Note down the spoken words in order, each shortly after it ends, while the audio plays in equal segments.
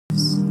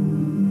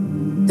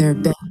Their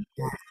bent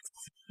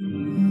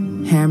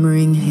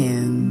hammering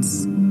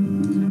hands.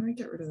 How do I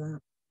get rid of that?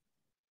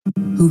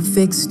 Who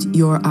fixed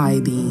your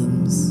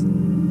I-beams,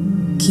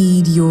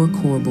 keyed your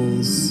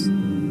corbels,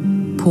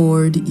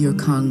 poured your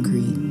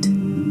concrete.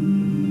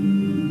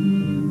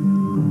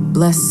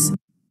 Bless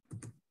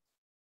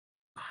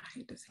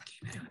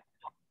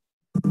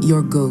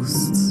your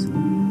ghosts,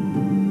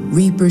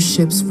 reaper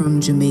ships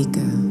from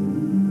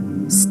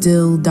Jamaica,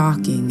 still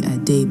docking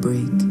at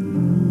daybreak.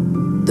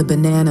 The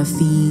banana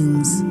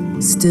fiends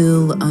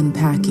still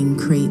unpacking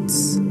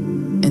crates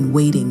and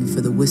waiting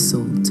for the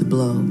whistle to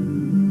blow.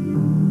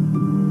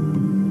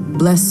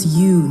 Bless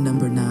you,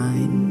 number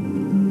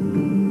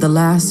 9, the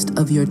last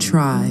of your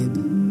tribe,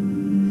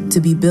 to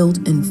be built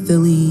in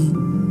Philly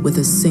with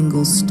a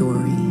single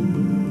story.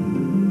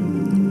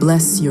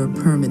 Bless your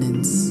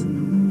permanence,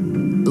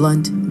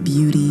 blunt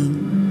beauty,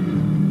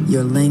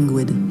 your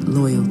languid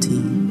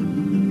loyalty.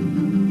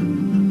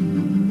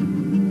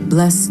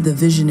 Bless the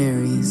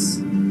visionaries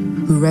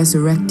who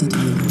resurrected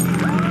you.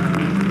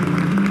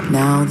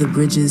 Now the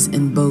bridges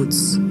and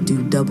boats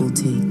do double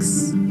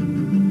takes,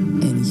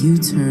 and you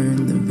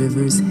turn the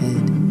river's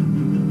head.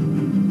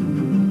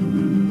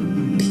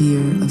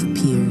 Pier of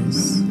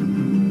piers,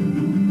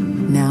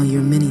 now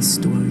your many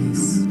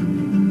stories,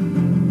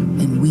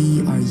 and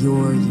we are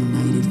your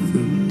united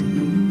fruit.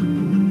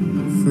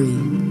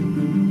 Free,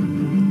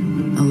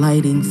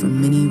 alighting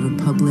from many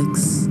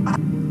republics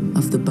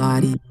of the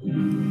body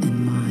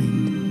and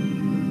mind.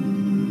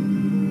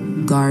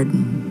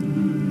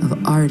 Garden of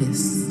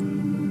artists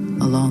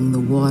along the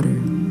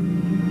water.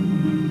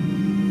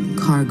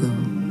 Cargo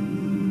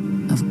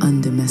of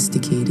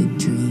undomesticated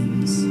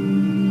dreams.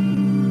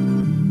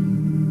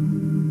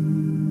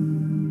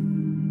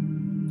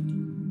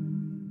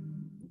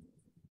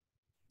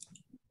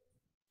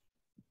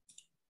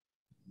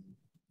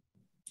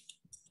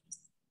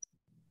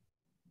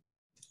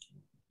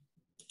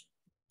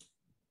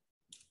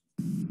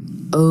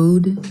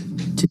 Ode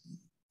to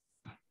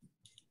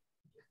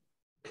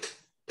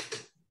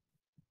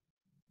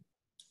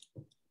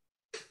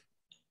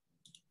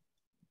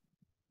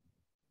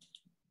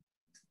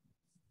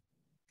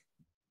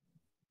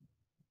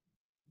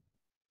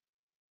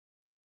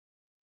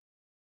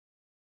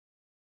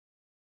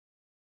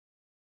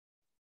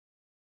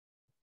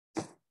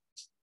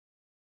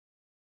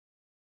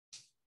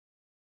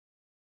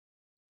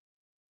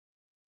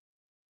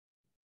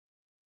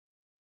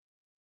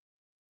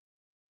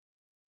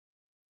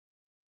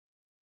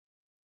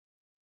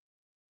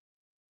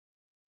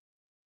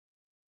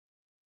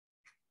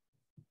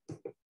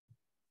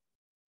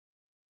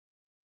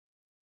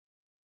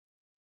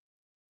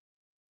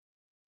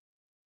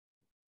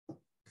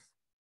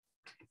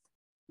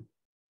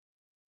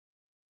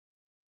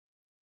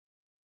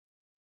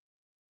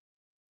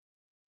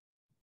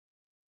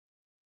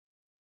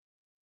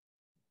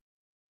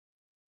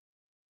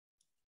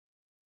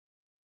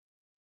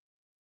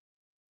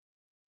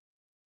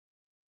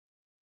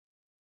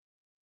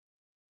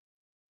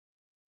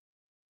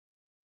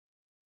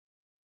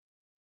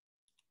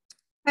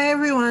Hi,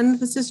 everyone.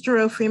 This is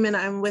Jerome Freeman.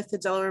 I'm with the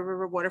Delaware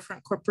River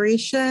Waterfront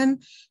Corporation.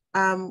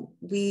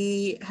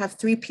 We have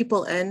 3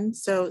 people in.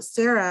 So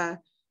Sarah,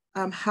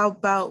 how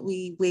about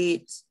we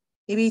wait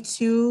maybe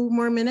 2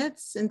 more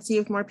minutes and see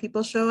if more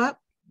people show up?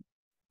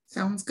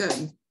 Sounds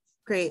good.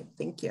 Great,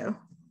 thank you.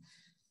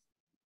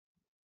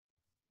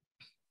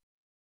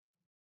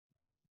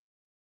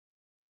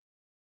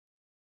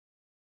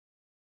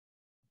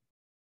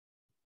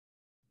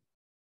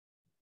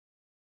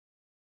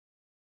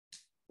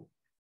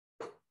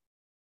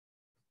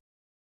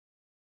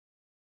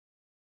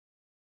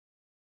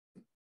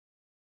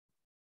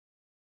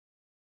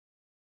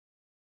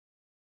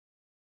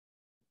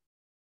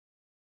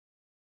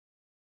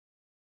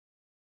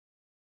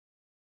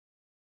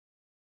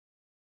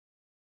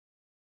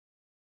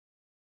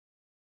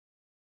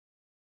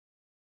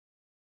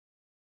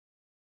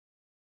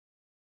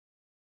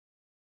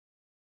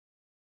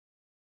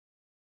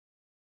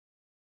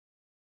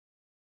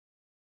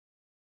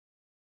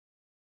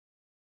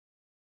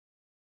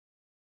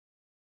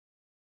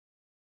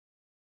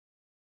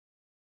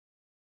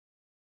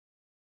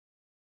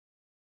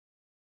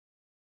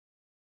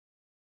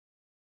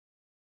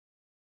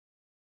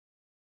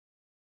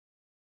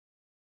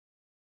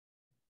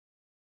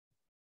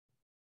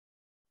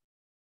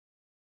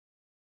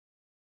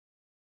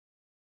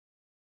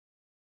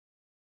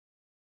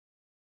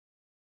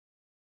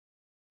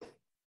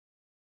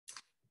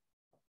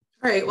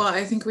 All right, well,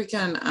 I think we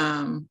can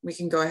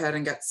go ahead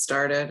and get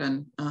started,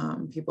 and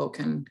people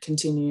can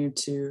continue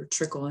to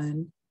trickle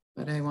in,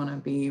 but I want to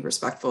be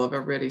respectful of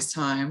everybody's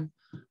time.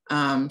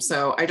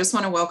 So I just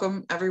want to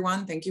welcome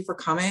everyone. Thank you for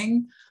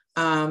coming.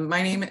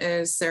 My name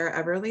is Sarah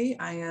Everly.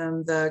 I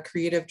am the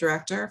creative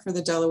director for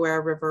the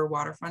Delaware River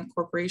Waterfront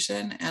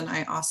Corporation, and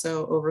I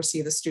also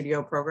oversee the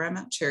studio program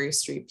at Cherry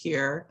Street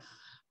Pier.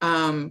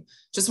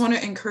 Just want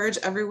to encourage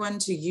everyone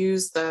to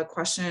use the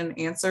question and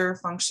answer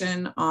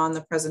function on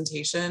the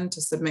presentation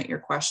to submit your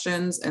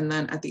questions. And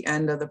then at the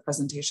end of the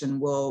presentation,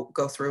 we'll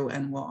go through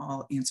and we'll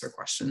all answer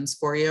questions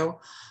for you.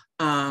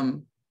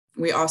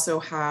 We also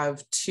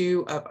have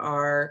two of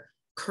our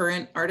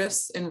current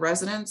artists in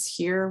residence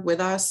here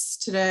with us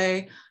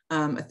today,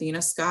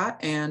 Athena Scott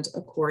and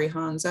Corey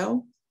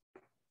Hanzo.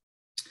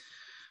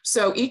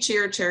 So each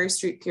year, Cherry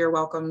Street Pier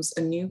welcomes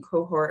a new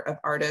cohort of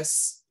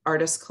artists,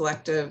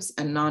 collectives,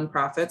 and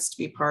nonprofits to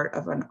be part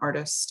of an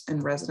artist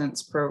in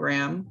residence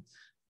program.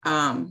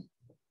 I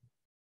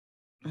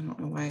don't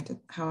know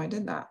how I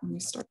did that. Let me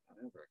start that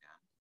over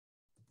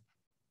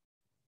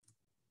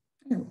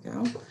again.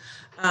 There we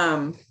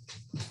go.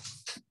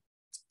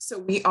 So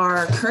we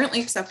are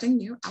currently accepting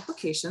new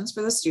applications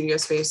for the studio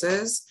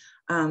spaces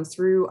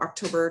through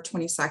October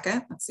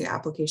 22nd. That's the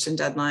application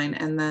deadline.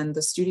 And then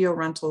the studio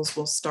rentals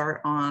will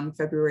start on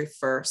February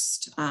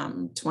 1st,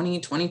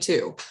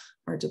 2022,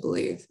 hard to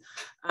believe.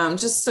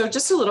 Just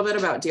a little bit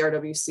about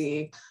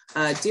DRWC.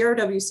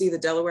 DRWC, the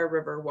Delaware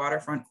River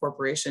Waterfront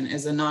Corporation,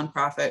 is a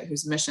nonprofit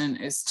whose mission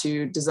is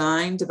to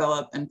design,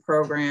 develop, and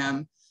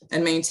program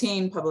and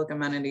maintain public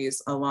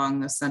amenities along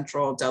the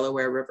Central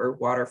Delaware River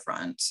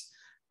waterfront.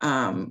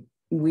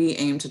 We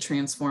aim to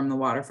transform the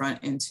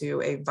waterfront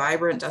into a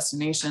vibrant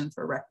destination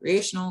for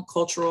recreational,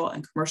 cultural,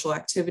 and commercial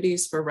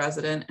activities for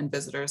resident and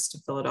visitors to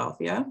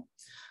Philadelphia.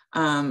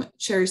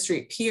 Cherry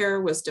Street Pier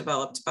was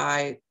developed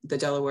by the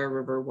Delaware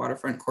River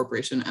Waterfront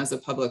Corporation as a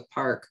public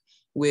park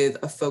with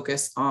a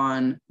focus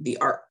on the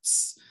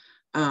arts.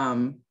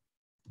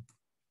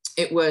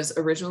 It was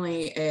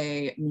originally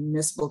a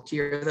municipal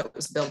pier that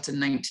was built in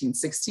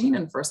 1916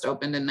 and first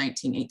opened in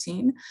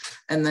 1918.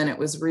 And then it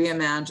was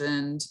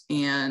reimagined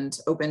and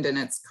opened in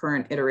its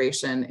current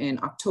iteration in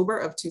October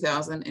of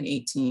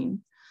 2018.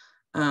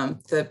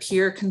 The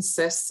pier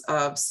consists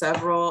of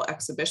several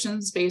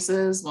exhibition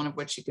spaces, one of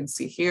which you can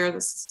see here.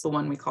 This is the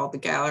one we call the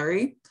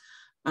gallery.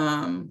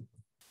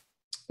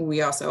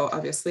 We also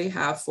obviously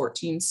have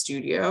 14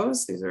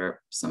 studios. These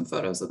are some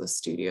photos of the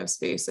studio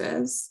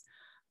spaces.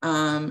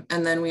 And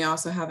then we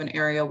also have an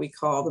area we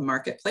call the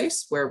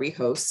marketplace, where we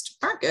host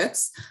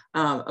markets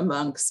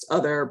amongst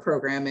other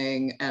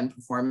programming and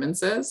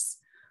performances.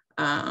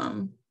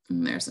 And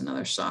there's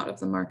another shot of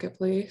the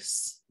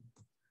marketplace.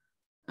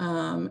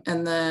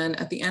 And then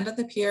at the end of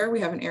the pier, we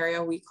have an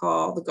area we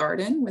call the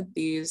garden with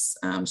these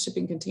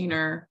shipping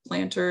container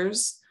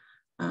planters.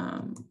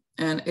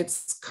 And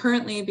it's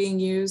currently being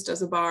used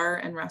as a bar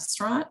and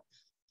restaurant.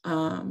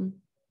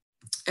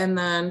 And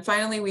then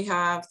finally, we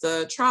have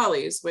the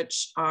trolleys,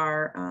 which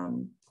are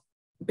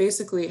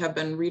basically have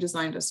been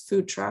redesigned as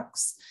food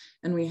trucks.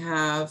 And we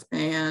have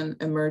an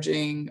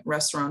emerging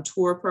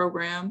restaurateur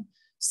program.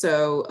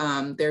 So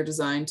they're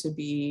designed to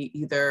be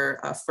either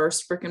a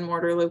first brick and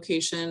mortar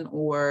location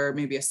or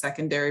maybe a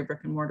secondary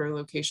brick and mortar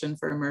location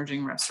for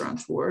emerging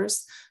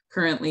restaurateurs.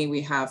 Currently,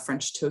 we have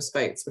French Toast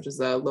Bites, which is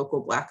a local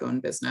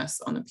Black-owned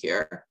business on the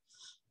pier.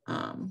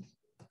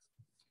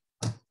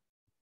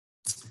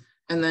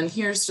 And then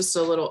here's just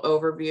a little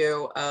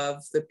overview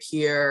of the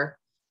pier.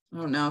 I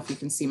don't know if you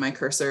can see my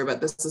cursor, but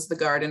this is the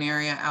garden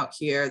area out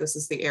here. This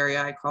is the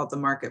area I called the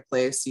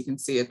marketplace. You can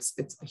see it's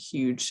a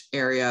huge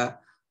area.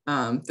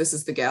 This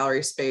is the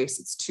gallery space.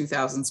 It's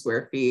 2,000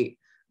 square feet.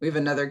 We have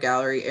another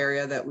gallery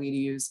area that we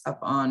use up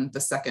on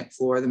the second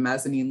floor, the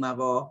mezzanine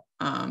level.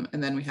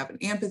 And then we have an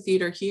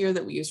amphitheater here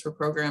that we use for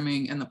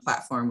programming, and the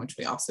platform, which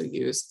we also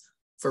use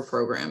for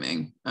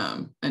programming.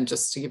 And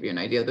just to give you an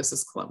idea, this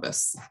is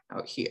Columbus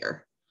out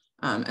here.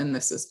 And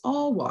this is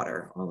all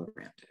water all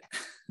around it.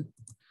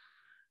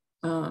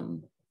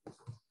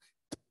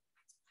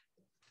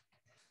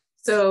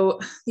 So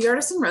the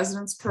Artist in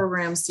Residence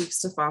program seeks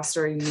to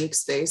foster a unique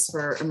space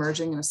for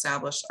emerging and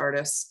established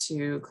artists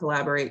to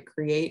collaborate,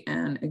 create,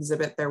 and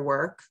exhibit their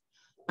work.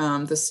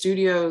 The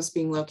studios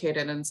being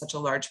located in such a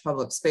large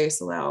public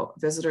space allow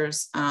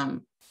visitors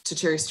to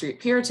Cherry Street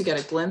Pier to get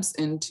a glimpse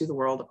into the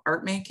world of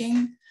art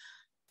making.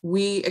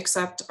 We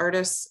accept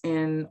artists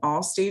in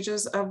all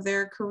stages of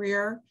their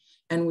career,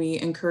 and we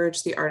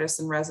encourage the artists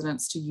in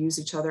residence to use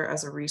each other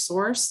as a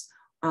resource.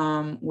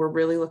 We're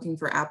really looking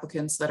for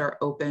applicants that are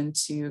open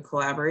to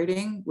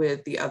collaborating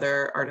with the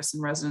other artists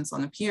in residence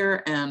on the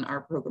pier and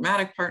our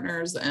programmatic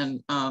partners.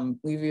 And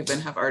we even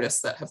have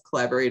artists that have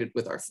collaborated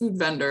with our food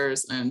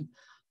vendors and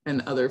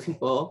other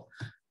people.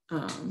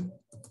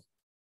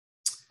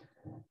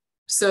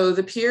 So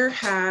the pier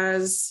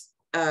has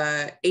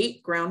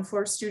 8 ground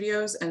floor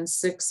studios and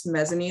 6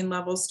 mezzanine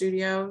level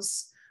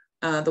studios.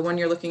 The one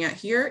you're looking at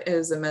here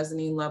is a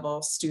mezzanine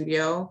level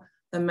studio.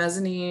 The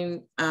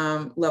mezzanine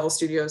level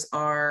studios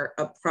are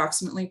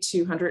approximately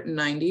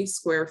 290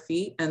 square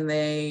feet, and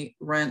they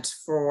rent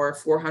for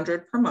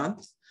 $400 per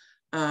month.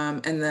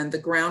 And then the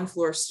ground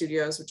floor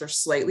studios, which are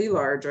slightly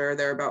larger,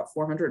 they're about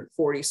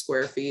 440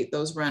 square feet.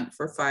 Those rent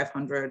for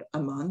 $500 a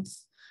month.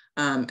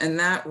 And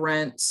that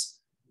rent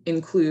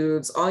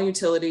includes all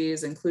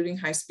utilities, including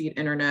high-speed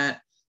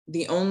internet.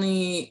 The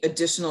only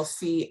additional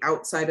fee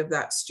outside of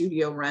that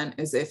studio rent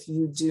is if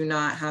you do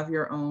not have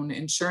your own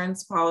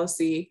insurance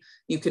policy,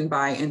 you can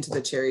buy into the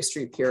Cherry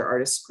Street Pier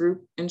Artist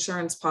Group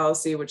insurance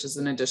policy, which is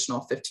an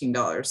additional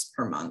 $15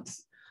 per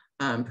month,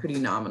 pretty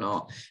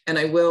nominal. And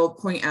I will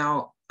point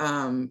out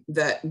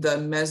that the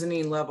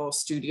mezzanine level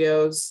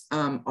studios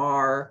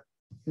are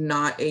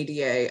not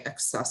ADA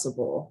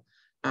accessible.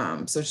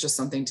 So it's just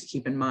something to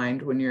keep in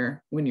mind when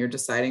you're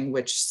deciding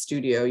which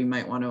studio you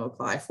might want to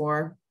apply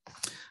for.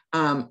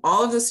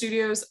 All of the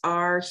studios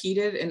are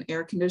heated and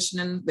air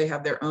conditioned. They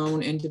have their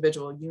own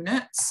individual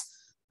units.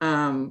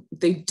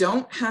 They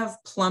don't have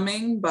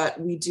plumbing, but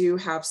we do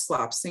have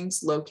slop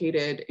sinks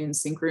located in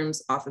sink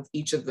rooms off of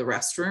each of the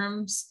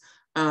restrooms.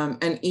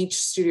 And each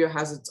studio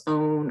has its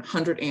own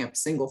 100 amp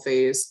single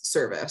phase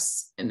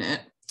service in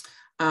it.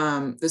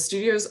 The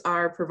studios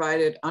are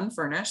provided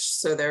unfurnished,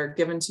 so they're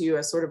given to you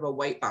as sort of a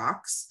white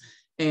box,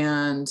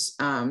 and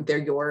they're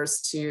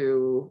yours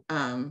to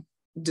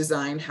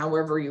design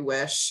however you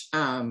wish.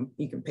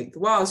 You can paint the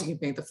walls, you can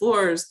paint the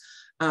floors.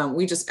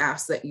 We just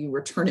ask that you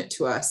return it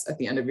to us at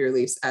the end of your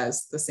lease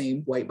as the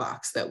same white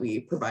box that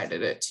we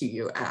provided it to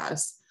you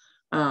as.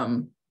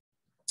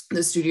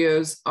 The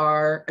studios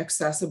are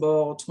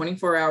accessible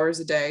 24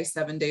 hours a day,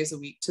 7 days a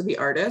week to the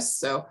artists.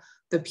 So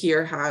the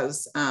pier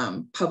has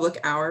public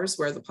hours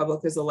where the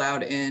public is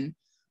allowed in.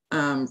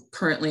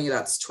 Currently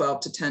that's 12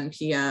 to 10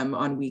 p.m.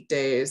 on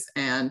weekdays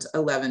and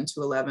 11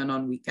 to 11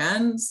 on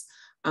weekends.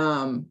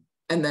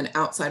 And then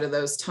outside of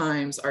those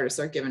times, artists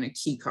are given a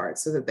key card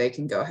so that they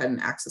can go ahead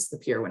and access the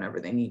pier whenever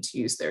they need to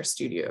use their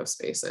studio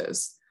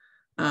spaces.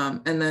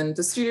 And then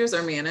the studios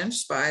are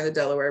managed by the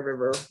Delaware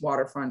River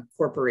Waterfront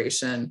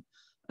Corporation.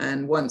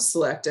 And once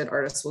selected,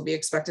 artists will be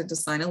expected to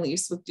sign a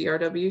lease with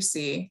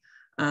DRWC.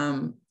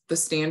 The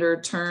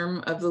standard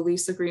term of the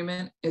lease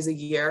agreement is a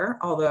year,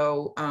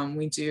 although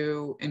we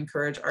do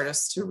encourage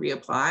artists to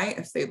reapply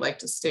if they'd like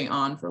to stay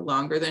on for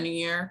longer than a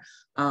year.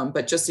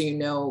 But just so you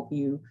know,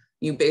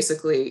 you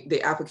basically,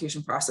 the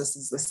application process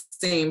is the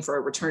same for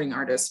a returning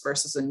artist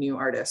versus a new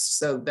artist.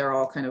 So they're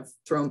all kind of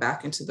thrown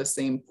back into the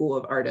same pool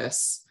of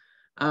artists.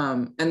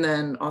 And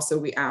then also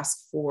we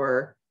ask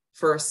for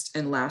first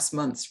and last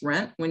month's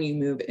rent when you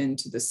move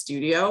into the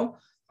studio.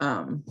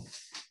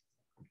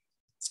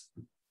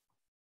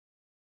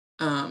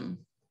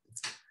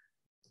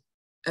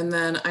 And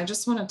then I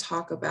just want to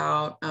talk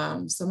about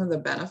some of the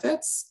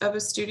benefits of a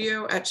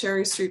studio at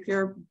Cherry Street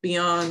Pier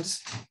beyond,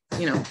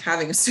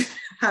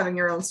 having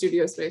your own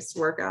studio space to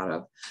work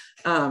out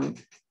of.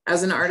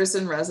 As an artist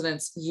in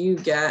residence, you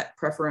get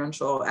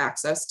preferential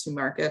access to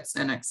markets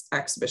and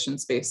exhibition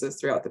spaces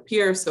throughout the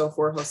pier. So if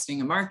we're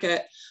hosting a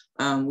market,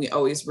 we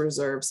always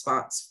reserve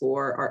spots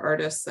for our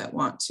artists that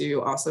want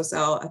to also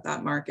sell at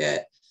that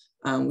market.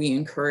 We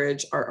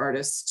encourage our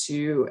artists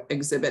to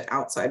exhibit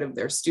outside of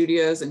their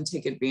studios and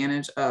take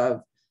advantage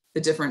of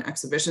the different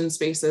exhibition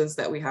spaces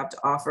that we have to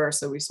offer.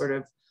 So we sort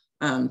of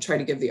try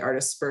to give the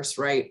artists first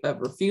right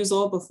of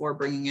refusal before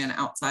bringing in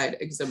outside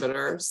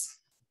exhibitors.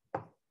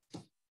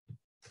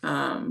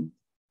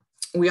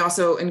 We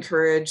also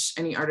encourage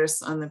any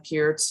artists on the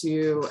pier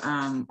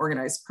to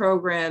organize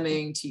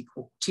programming,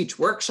 teach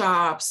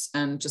workshops,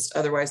 and just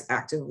otherwise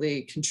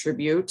actively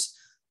contribute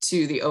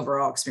to the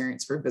overall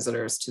experience for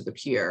visitors to the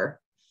pier.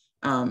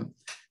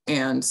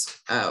 And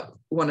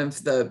one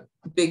of the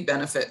big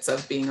benefits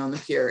of being on the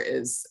pier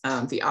is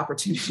the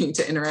opportunity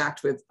to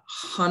interact with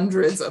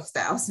hundreds of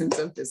thousands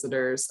of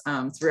visitors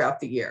throughout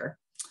the year.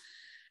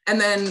 And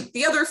then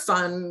the other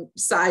fun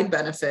side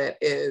benefit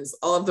is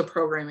all of the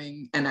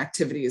programming and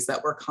activities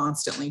that we're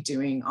constantly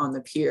doing on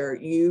the pier.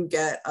 You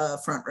get a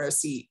front row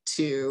seat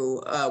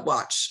to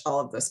watch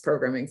all of this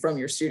programming from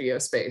your studio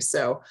space.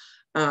 So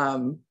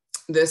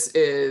this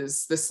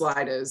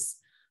slide is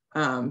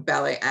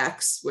Ballet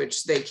X,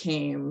 which they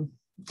came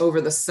over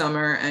the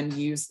summer and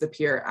used the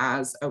pier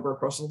as a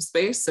rehearsal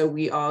space. So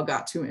we all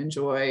got to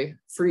enjoy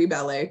free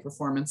ballet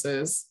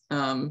performances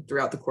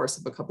throughout the course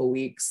of a couple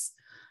weeks.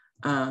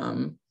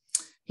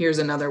 Here's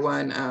another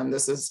one.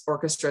 This is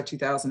Orchestra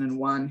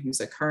 2001, who's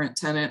a current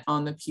tenant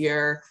on the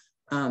pier.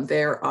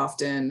 They're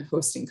often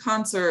hosting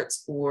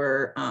concerts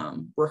or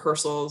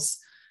rehearsals.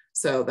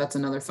 So that's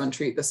another fun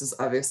treat. This is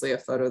obviously a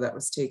photo that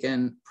was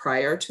taken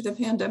prior to the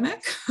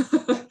pandemic.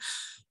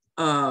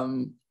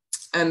 And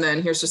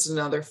then here's just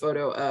another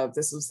photo of,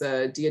 this was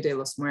the Dia de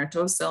los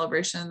Muertos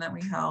celebration that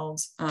we held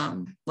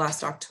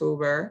last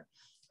October.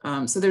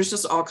 So there's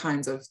just all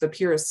kinds of, the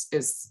pier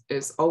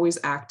is always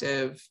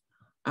active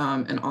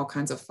and all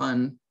kinds of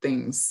fun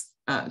things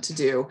to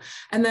do.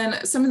 And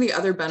then some of the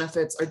other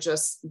benefits are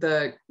just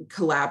the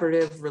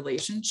collaborative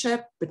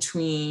relationship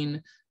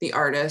between the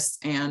artists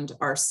and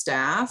our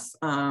staff.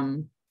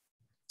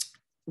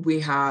 We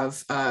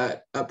have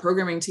a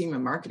programming team, a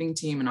marketing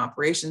team, an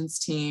operations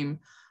team.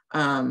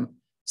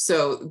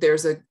 So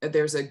there's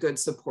a good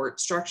support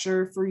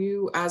structure for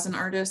you as an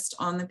artist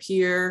on the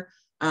pier.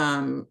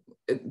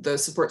 The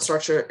support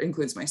structure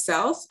includes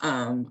myself.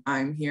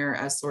 I'm here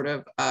as sort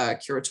of a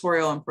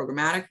curatorial and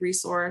programmatic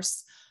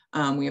resource.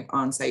 We have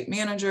on-site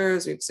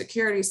managers, we have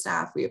security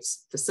staff, we have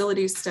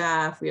facilities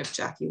staff, we have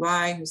Jackie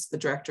Y, who's the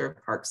director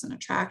of parks and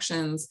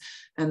attractions.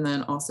 And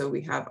then also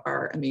we have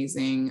our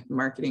amazing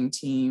marketing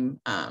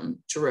team,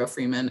 Jerome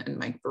Freeman and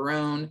Mike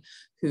Barone,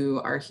 who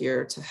are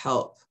here to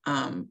help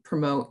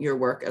promote your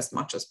work as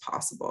much as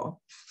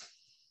possible.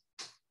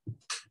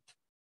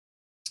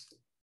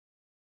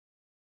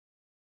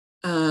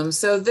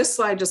 So this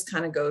slide just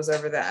kind of goes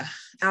over the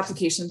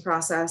application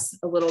process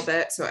a little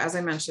bit. So as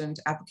I mentioned,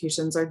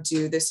 applications are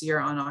due this year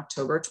on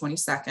October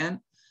 22nd.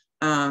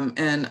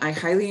 And I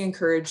highly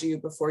encourage you,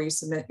 before you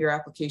submit your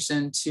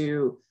application,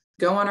 to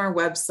go on our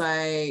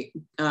website,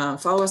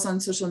 follow us on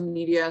social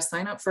media,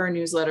 sign up for our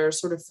newsletter,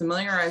 sort of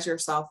familiarize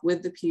yourself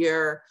with the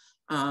pier,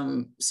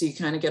 so you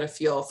kind of get a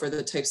feel for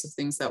the types of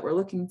things that we're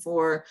looking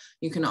for.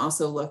 You can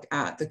also look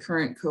at the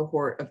current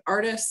cohort of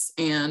artists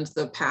and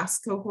the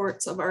past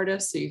cohorts of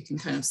artists, so you can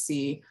kind of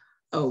see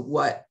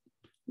what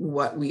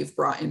we've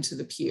brought into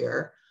the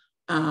pier.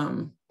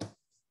 And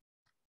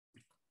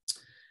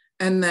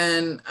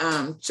then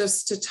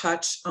just to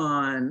touch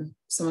on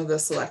some of the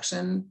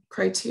selection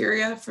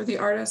criteria for the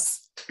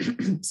artists,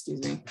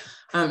 excuse me.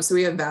 So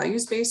we have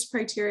values-based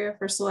criteria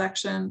for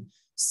selection.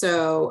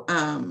 So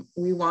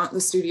we want the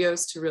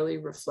studios to really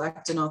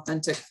reflect an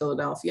authentic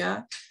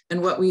Philadelphia.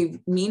 And what we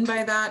mean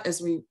by that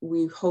is we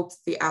hope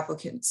the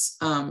applicants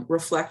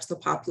reflect the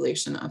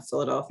population of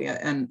Philadelphia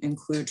and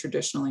include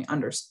traditionally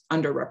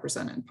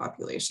underrepresented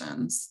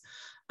populations.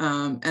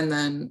 And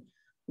then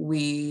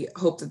we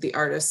hope that the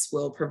artists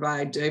will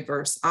provide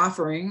diverse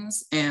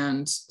offerings.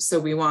 And so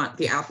we want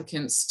the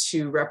applicants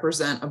to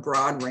represent a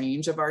broad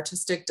range of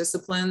artistic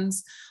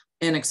disciplines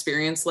and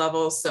experience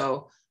levels.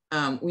 So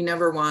we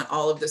never want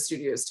all of the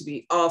studios to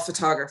be all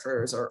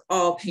photographers or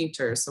all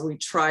painters. So we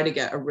try to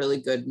get a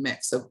really good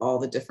mix of all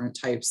the different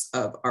types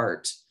of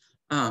art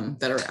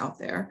that are out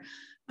there.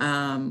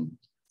 And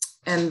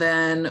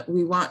then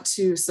we want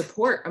to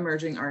support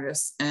emerging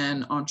artists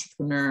and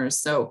entrepreneurs.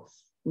 So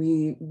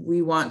we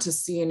want to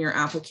see in your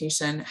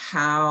application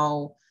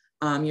how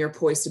you're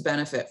poised to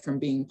benefit from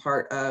being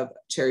part of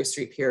Cherry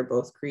Street Pier,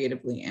 both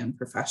creatively and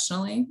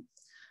professionally.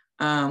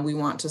 We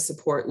want to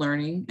support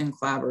learning and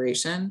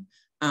collaboration.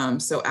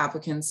 So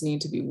applicants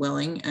need to be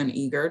willing and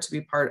eager to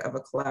be part of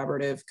a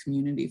collaborative,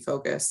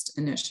 community-focused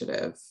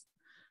initiative.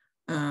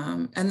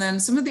 And then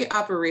some of the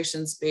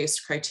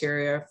operations-based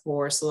criteria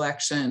for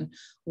selection,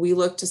 we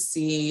look to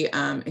see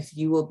if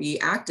you will be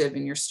active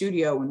in your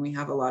studio when we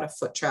have a lot of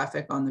foot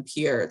traffic on the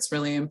pier. It's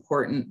really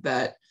important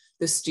that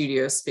the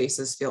studio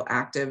spaces feel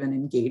active and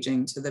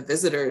engaging to the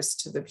visitors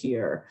to the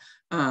pier.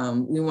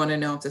 We want to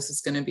know if this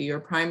is going to be your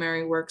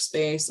primary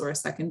workspace or a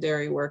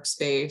secondary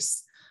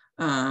workspace.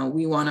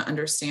 We want to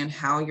understand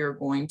how you're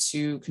going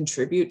to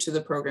contribute to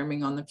the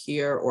programming on the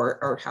pier,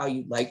 or how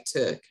you'd like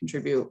to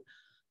contribute.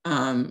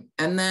 And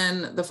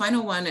then the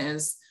final one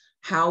is,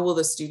 how will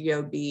the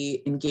studio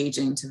be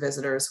engaging to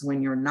visitors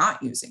when you're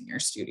not using your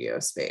studio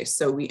space?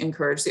 So we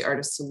encourage the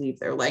artists to leave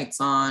their lights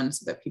on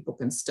so that people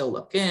can still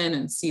look in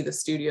and see the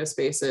studio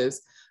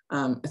spaces.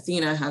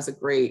 Athena has a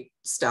great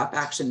stop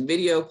action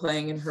video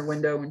playing in her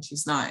window when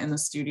she's not in the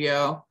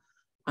studio.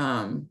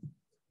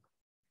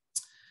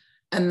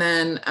 And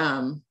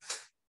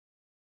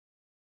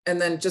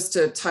then just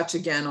to touch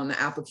again on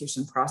the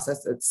application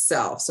process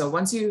itself. So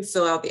once you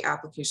fill out the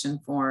application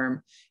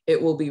form,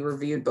 it will be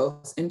reviewed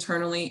both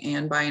internally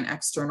and by an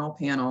external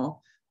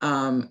panel.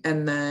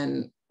 And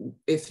then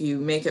if you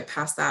make it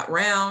past that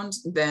round,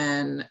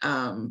 then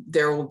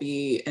there will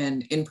be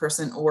an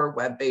in-person or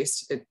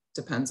web-based, it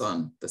depends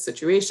on the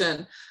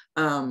situation,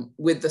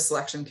 with the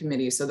selection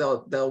committee.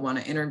 So they'll want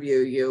to interview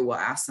you. We'll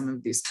ask some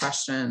of these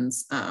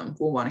questions.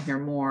 We'll want to hear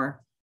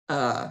more.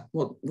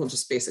 We'll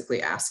just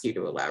basically ask you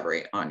to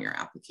elaborate on your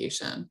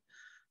application.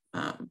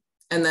 And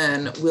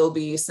then we'll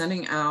be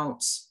sending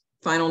out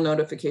final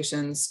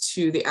notifications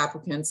to the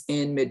applicants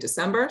in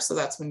mid-December. So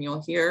that's when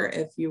you'll hear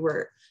if you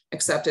were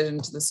accepted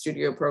into the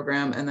studio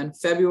program. And then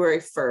February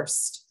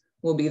 1st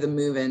will be the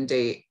move-in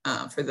date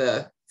for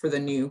the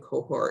new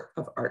cohort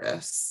of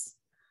artists.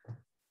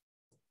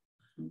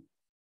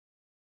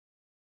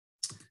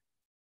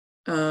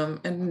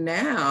 And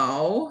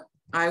now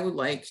I would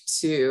like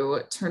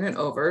to turn it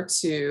over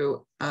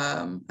to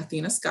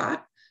Athena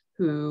Scott,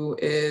 who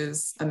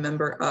is a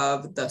member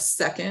of the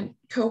second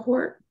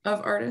cohort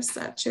of artists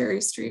at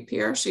Cherry Street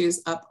Pier.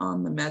 She's up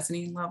on the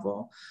mezzanine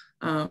level.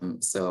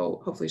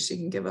 So hopefully she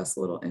can give us a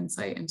little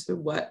insight into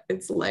what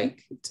it's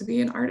like to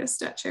be an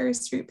artist at Cherry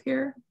Street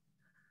Pier.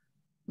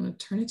 I'm gonna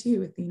turn it to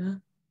you,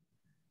 Athena.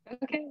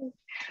 Okay.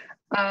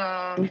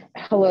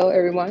 Hello,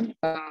 everyone.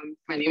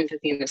 My name is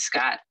Athena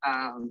Scott.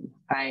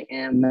 I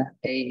am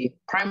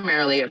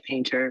primarily a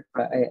painter,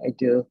 but I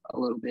do a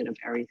little bit of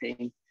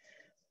everything.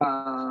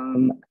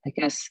 I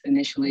guess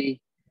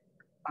initially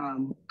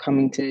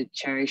coming to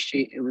Cherry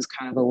Street, it was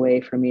kind of a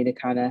way for me to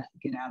kind of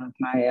get out of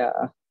my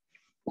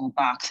little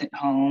box at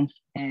home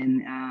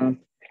and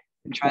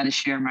try to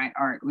share my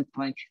art with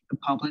like the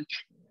public.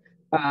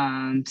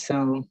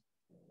 So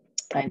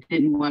I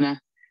didn't want to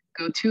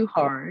go too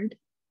hard.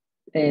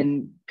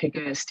 and pick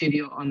a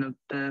studio on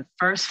the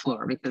first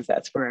floor because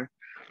that's where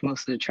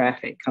most of the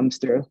traffic comes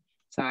through.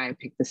 So I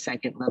picked the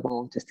second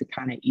level just to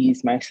kind of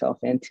ease myself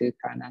into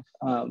kind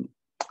of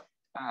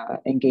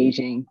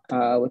engaging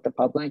with the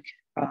public.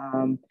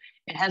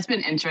 It has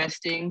been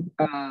interesting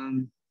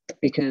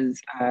because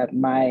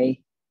my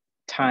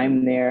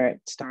time there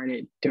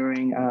started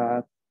during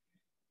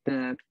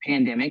the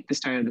pandemic, the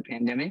start of the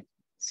pandemic.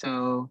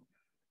 So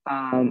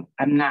I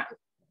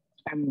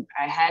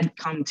had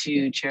come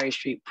to Cherry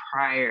Street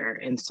prior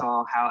and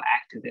saw how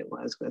active it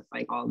was with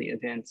like all the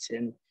events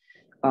and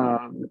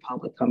the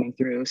public coming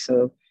through.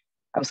 So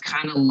I was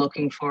kind of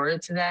looking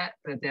forward to that,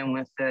 but then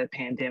with the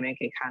pandemic,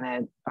 it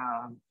kind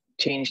of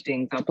changed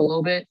things up a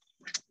little bit.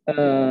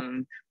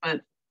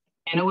 But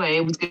in a way,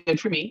 it was good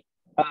for me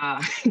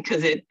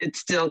because it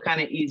still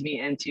kind of eased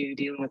me into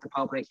dealing with the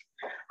public.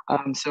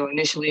 So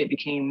initially, it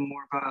became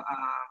more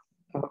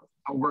of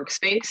a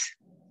workspace,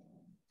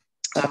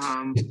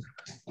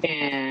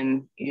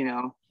 and you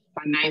know,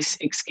 a nice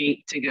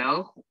escape to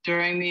go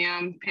during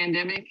the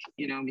pandemic.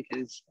 You know,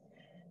 because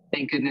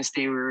thank goodness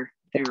they were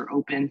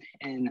open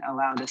and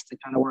allowed us to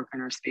kind of work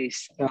in our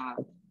space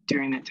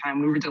during that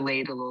time. We were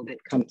delayed a little bit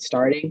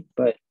starting,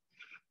 but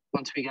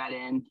once we got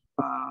in,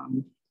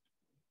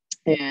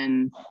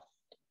 and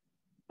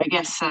I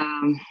guess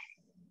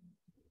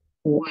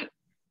what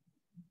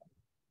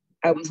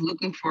I was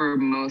looking for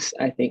most,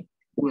 I think,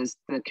 was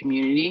the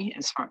community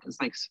as far as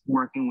like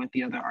working with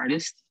the other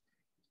artists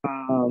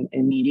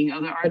and meeting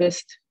other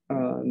artists.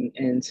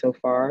 And so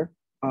far,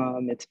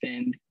 it's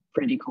been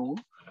pretty cool.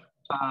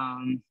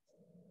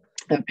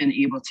 I've been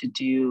able to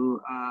do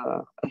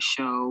a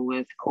show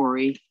with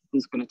Corey,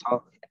 who's going to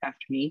talk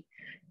after me,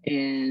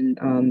 and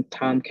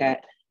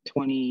Tomcat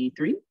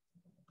 23,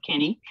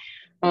 Kenny,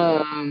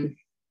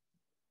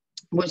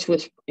 which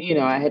was, you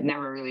know, I had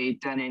never really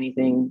done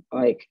anything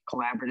like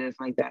collaborative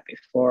like that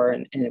before,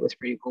 and it was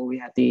pretty cool. We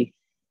had the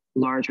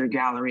larger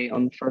gallery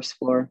on the first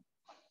floor,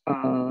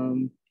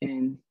 and,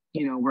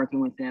 you know, working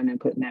with them and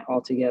putting that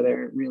all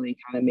together really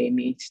kind of made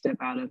me step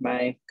out of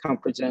my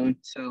comfort zone.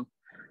 So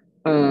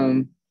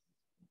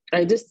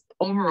I just,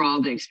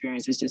 overall, the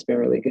experience has just been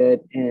really good,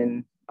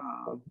 and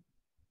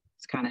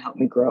it's kind of helped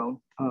me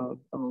grow a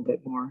little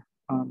bit more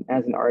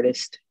as an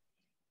artist.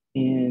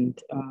 And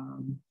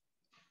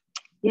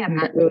yeah, I'm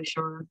not really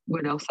sure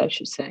what else I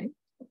should say,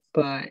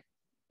 but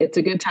it's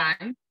a good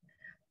time.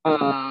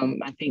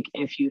 I think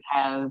if you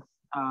have,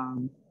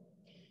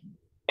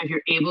 if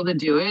you're able to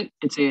do it,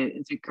 it's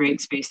a great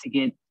space to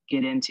get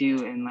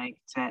into and like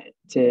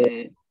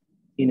to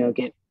you know,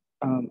 get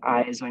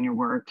eyes on your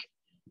work.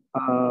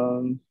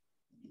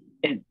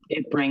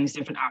 It brings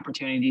different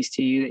opportunities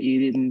to you that you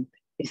didn't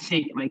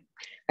think. Like,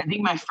 I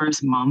think my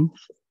first month,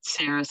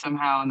 Sarah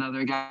somehow or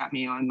another got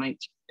me on like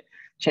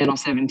Channel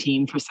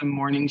 17 for some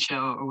morning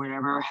show or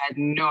whatever. I had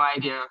no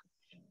idea.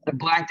 I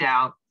blacked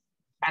out.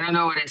 I don't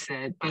know what I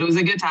said, but it was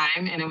a good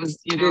time, and it was,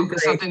 you know,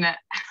 something that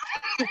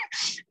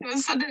it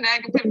was something that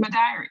I could put in my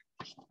diary.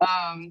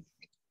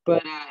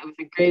 But it was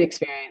a great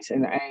experience,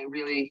 and I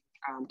really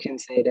can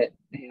say that,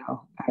 you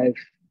know,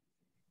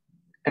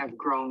 I've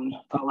grown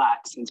a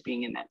lot since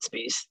being in that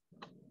space.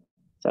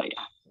 So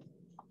yeah.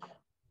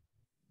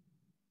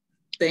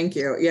 Thank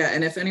you. Yeah,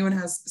 and if anyone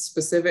has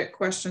specific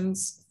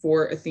questions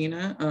for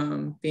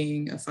Athena,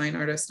 being a fine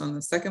artist on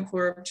the second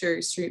floor of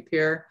Cherry Street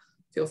Pier,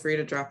 feel free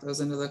to drop those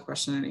into the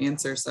question and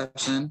answer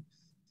session.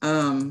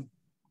 And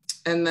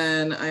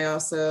then I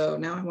also,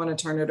 now I want to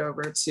turn it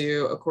over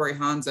to Corey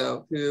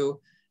Hanzo, who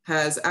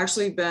has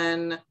actually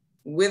been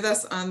with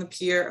us on the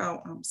pier.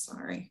 Oh, I'm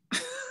sorry.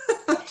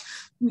 Let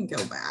me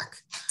go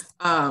back.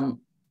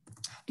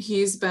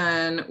 He's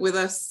been with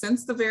us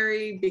since the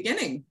very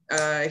beginning.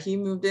 He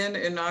moved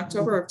in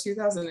October of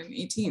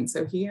 2018.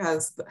 So he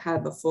has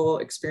had the full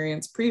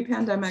experience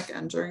pre-pandemic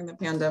and during the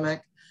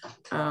pandemic.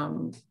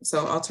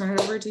 So I'll turn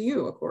it over to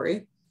you,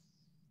 Corey.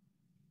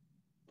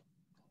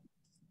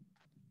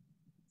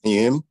 Can you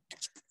hear me?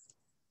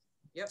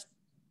 Yep.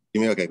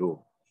 You mean, okay,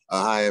 cool.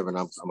 Hi,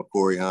 everyone. I'm a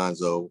Corey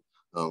Hanzo,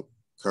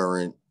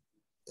 current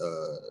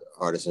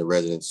artist in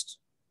residence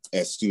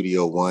at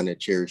Studio One at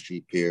Cherry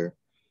Street Pier.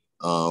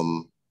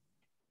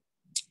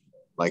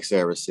 Like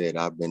Sarah said,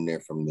 I've been there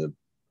from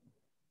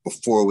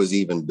before it was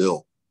even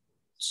built.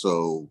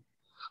 So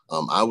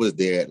I was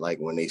there like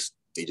when they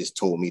just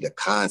told me the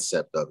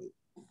concept of it,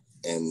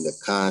 and the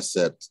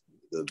concept,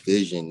 the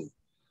vision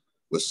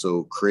was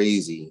so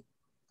crazy.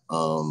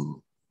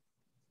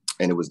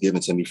 And it was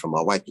given to me from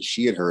my wife, because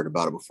she had heard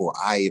about it before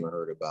I even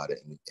heard about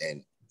it.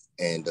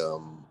 And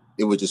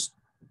it was just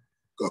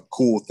a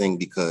cool thing,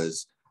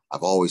 because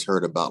I've always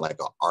heard about like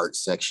an art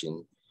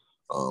section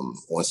on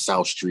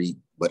South Street,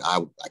 but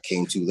I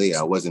came too late.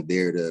 I wasn't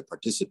there to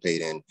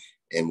participate in.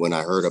 And when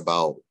I heard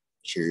about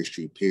Cherry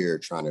Street Pier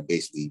trying to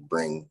basically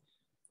bring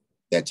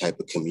that type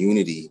of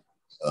community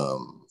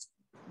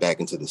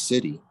back into the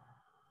city,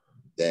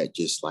 that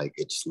just like,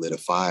 it just lit a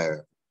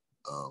fire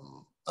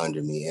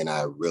under me. And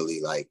I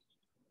really like,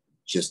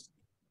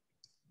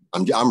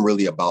 I'm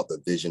really about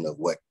the vision of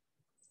what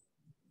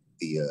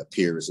the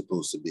pier is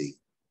supposed to be.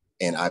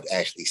 And I've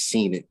actually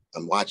seen it.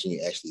 I'm watching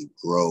it actually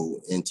grow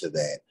into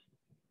that,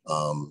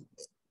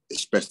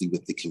 especially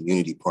with the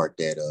community part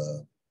that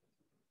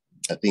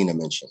Athena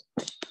mentioned.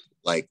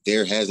 Like,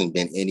 there hasn't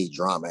been any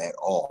drama at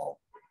all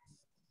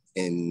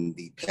in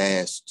the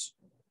past,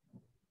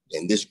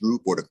 in this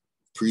group or the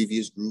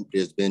previous group.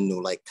 There's been no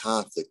like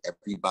conflict.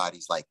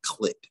 Everybody's like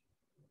clicked.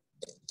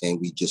 And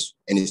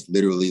it's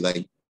literally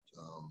like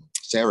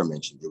Sarah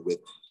mentioned, you're with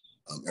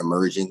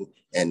emerging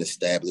and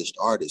established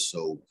artists.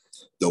 So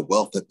the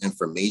wealth of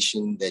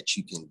information that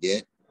you can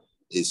get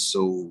is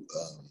so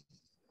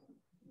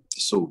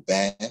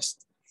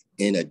vast,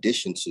 in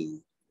addition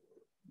to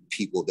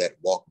people that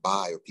walk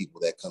by or people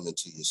that come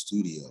into your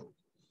studio.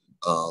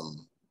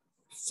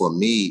 For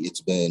me,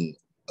 it's been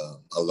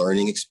a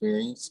learning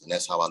experience. And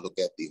that's how I look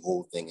at the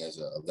whole thing, as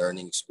a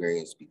learning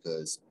experience,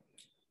 because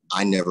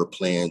I never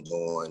planned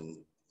on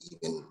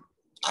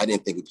I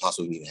didn't think we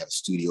possibly even have a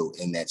studio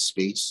in that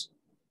space,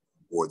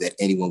 or that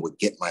anyone would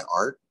get my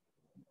art.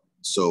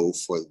 So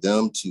for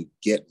them to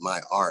get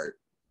my art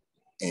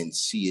and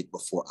see it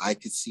before I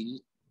could see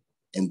it,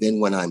 and then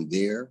when I'm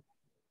there,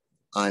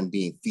 I'm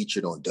being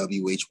featured on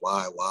WHYY,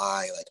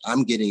 like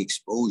I'm getting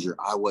exposure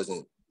I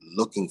wasn't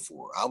looking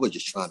for. I was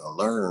just trying to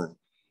learn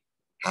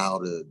how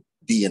to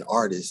be an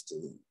artist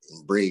and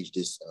embrace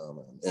this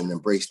and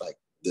embrace like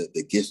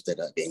the gifts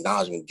the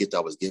acknowledgement gift I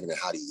was given, and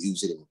how to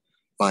use it and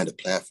find a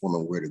platform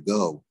and where to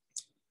go.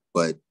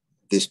 But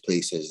this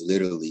place has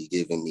literally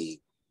given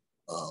me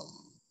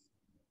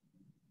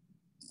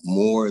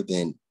more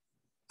than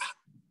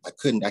I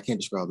can't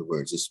describe the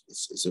words.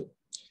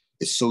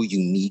 It's so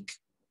unique,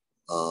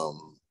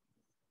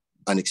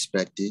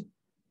 unexpected.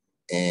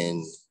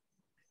 And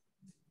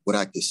what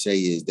I could say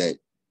is that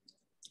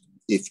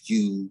if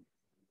you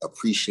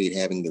appreciate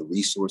having the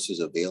resources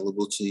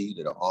available to you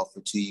that are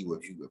offered to you, or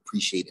if you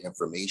appreciate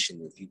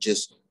information, if you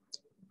just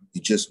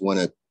want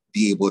to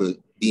be able to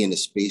be in a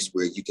space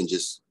where you can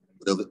just,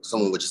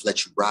 someone would just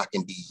let you rock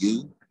and be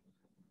you,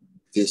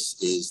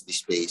 this is the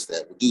space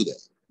that will do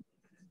that.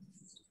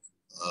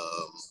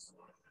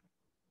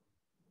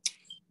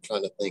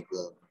 Trying to think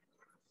of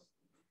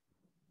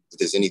if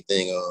there's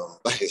anything,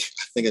 I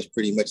think it's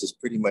pretty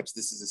much,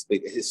 this is a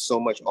space, it's so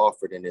much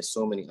offered, and there's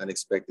so many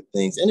unexpected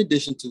things, in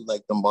addition to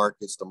like the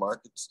markets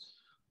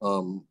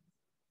are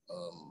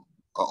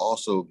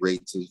also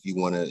great to, if you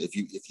want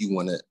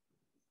to,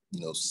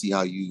 see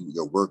how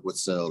your work would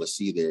sell, to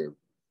see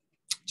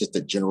just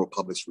the general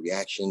public's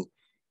reaction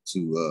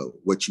to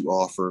what you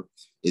offer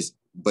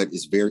but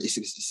it's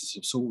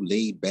so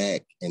laid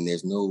back, and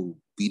there's no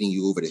beating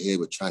you over the head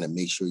with trying to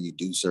make sure you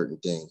do certain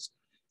things,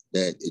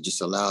 that it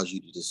just allows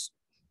you to just,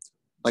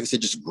 like I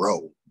said, just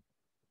grow.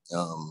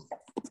 And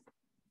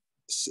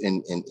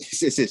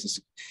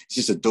it's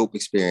just a dope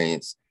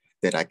experience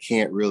that I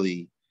can't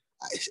really,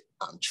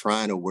 I'm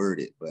trying to word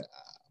it, but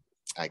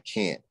I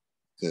can't,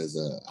 because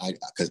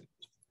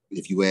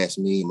if you ask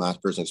me, my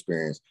personal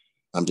experience,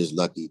 I'm just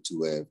lucky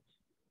to have,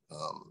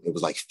 it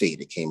was like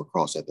fate. It came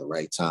across at the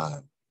right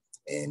time.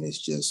 And it's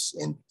just,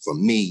 and for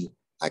me,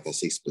 I can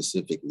say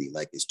specifically,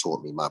 like, it's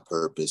taught me my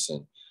purpose,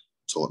 and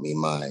showed me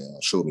my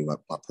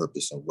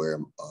purpose, and where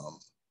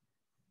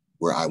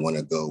I want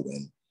to go,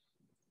 and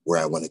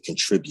where I want to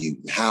contribute,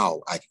 and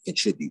how I can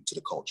contribute to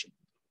the culture.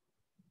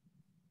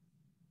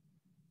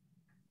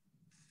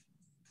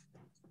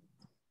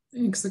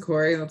 Thanks,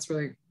 Corey. That's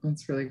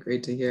really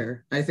great to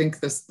hear. I think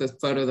the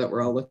photo that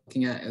we're all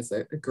looking at is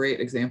a great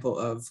example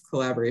of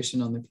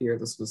collaboration on the pier.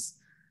 This was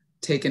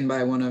taken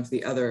by one of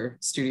the other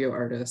studio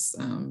artists,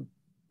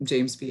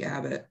 James B.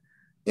 Abbott.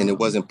 And it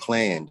wasn't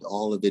planned.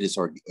 All of it is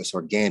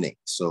organic.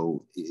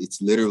 So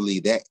it's literally,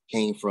 that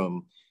came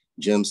from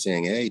Jim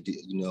saying, hey,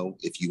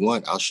 if you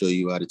want, I'll show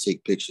you how to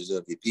take pictures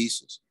of your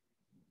pieces.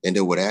 And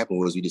then what happened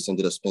was we just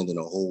ended up spending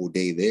a whole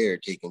day there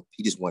he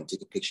just wanted to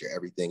take a picture of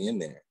everything in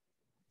there.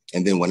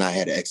 And then when I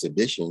had an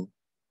exhibition,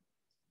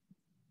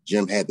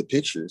 Jim had the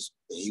pictures,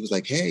 and he was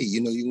like, hey,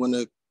 you want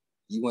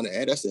to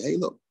add? I said, hey,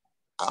 look,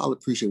 I'll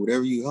appreciate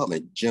whatever you help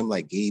me. Jim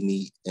gave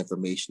me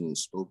information and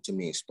spoke to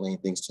me,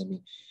 explained things to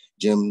me.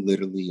 Jim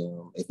literally,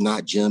 if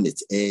not Jim,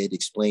 it's Ed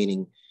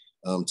explaining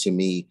to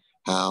me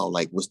how,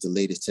 what's the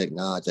latest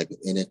technology,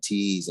 with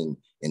NFTs and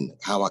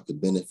how I could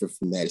benefit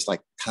from that. It's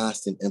like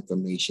constant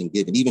information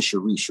given. Even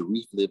Sharif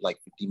lived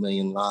 50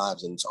 million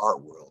lives in this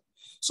art world.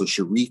 So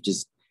Sharif,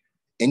 just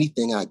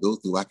anything I go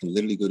through, I can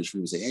literally go to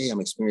Sharif and say, hey,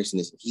 I'm experiencing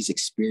this. He's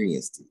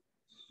experienced it.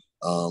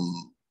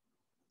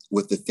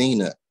 With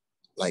Athena,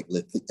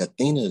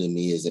 Athena to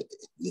me is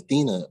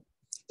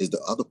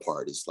the other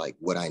part. Is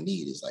what I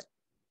need is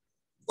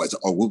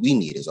what we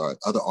need is our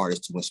other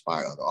artists to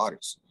inspire other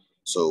artists.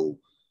 So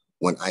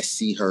when I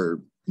see her,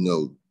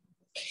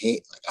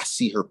 I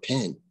see her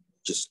pen,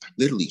 just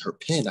literally her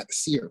pen, I can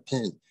see her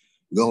pen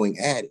going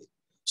at it.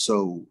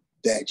 So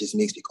that just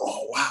makes me go,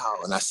 oh,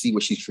 wow. And I see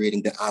what she's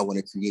creating, that I want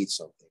to create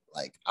something.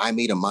 I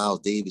made a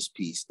Miles Davis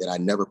piece that I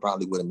never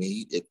probably would have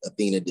made if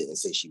Athena didn't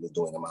say she was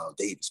doing a Miles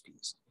Davis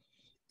piece.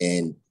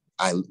 And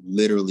I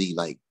literally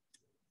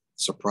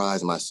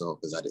surprised myself,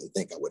 because I didn't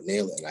think I would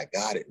nail it, and I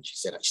got it. And she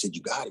said,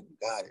 you got it.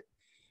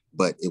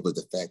 but it was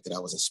the fact that I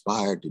was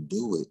inspired to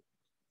do it,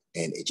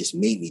 and it just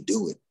made me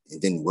do it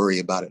and then worry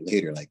about it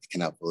later. Like,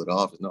 can I pull it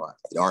off? No,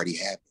 it already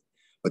happened.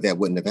 But that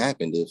wouldn't have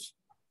happened if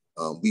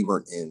we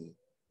weren't in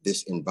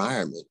this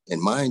environment.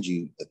 And mind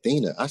you,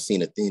 Athena, I've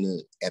seen Athena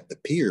at the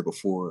pier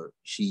before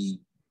she,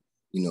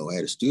 you know,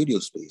 had a studio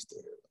space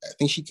there. I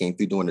think she came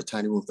through doing the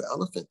Tiny Room for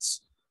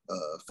Elephants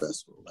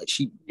festival. Like,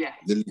 she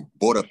literally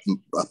bought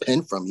a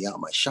pen from me out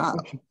my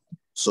shop.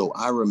 So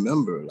I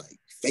remember like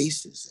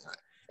faces,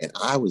 and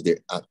I was there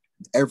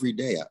every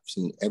day. I've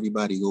seen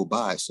everybody go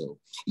by. So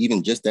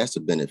even just that's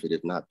a benefit,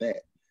 if not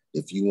that.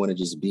 If you want to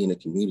just be in a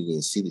community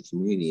and see the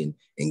community and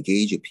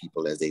engage with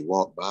people as they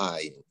walk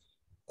by, and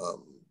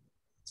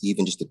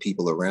even just the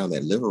people around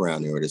that live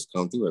around there or just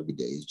come through every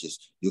day, it's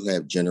just, you'll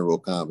have general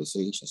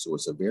conversation. So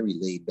it's a very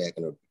laid back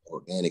and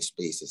organic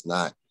space. It's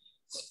not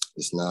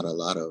a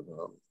lot of,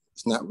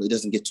 it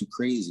doesn't get too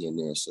crazy in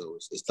there. So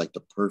it's like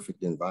the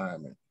perfect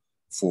environment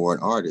for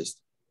an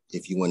artist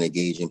if you want to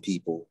engage in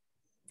people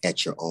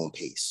at your own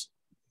pace.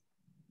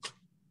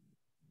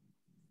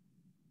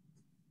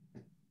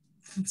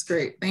 That's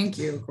great. Thank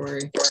you,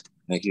 Corey.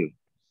 Thank you.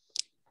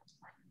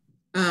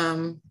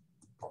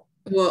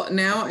 Well,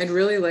 now I'd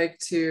really like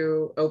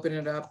to open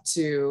it up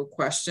to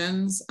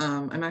questions.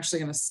 I'm actually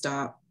going to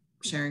stop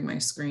sharing my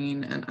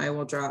screen, and I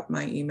will drop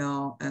my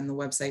email and the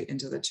website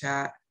into the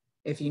chat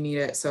if you need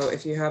it. So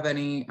if you have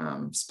any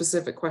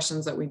specific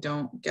questions that we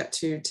don't get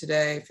to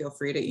today, feel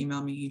free to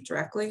email me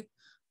directly.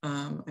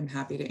 I'm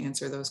happy to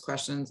answer those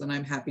questions, and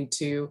I'm happy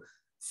to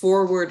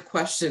forward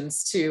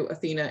questions to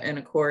Athena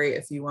and Corey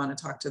if you want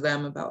to talk to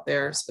them about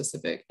their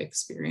specific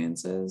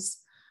experiences.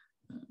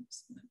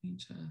 So let me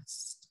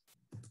just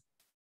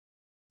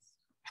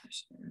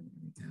share. There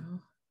we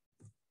go.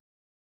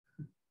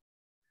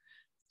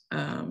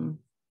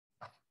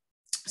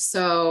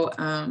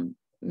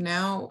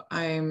 Now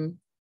I'm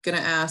going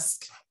to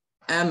ask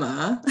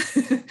Emma,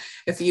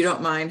 if you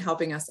don't mind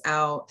helping us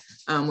out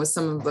with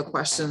some of the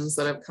questions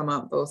that have come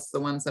up, both the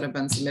ones that have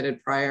been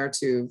submitted prior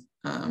to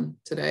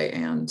today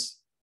and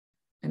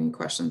any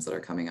questions that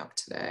are coming up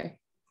today.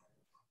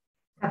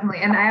 Definitely.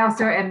 And I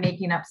also am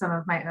making up some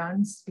of my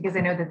own because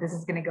I know that this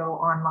is going to go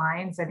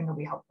online. So I think it'll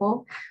be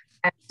helpful.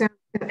 And so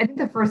I think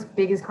the first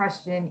biggest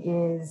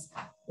question is,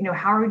 you know,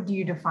 how do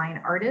you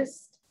define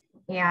artist,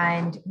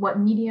 and what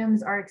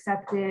mediums are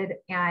accepted,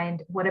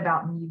 and what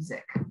about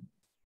music?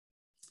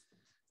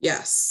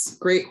 Yes,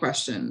 great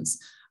questions.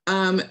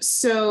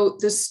 So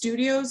the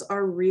studios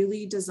are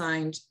really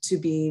designed to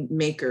be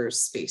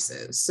makers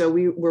spaces. So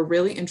we're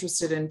really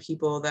interested in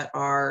people that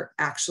are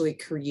actually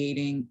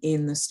creating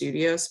in the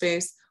studio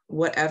space,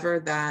 whatever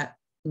that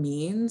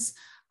means.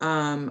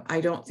 I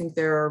don't think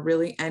there are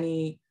really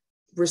any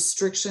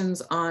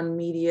restrictions on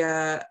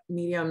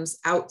mediums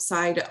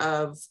outside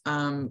of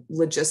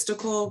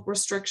logistical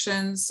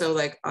restrictions. So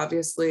like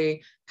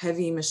obviously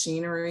heavy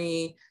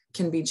machinery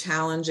can be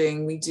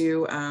challenging. We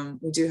do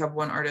have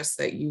one artist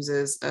that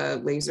uses a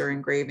laser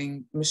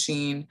engraving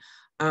machine,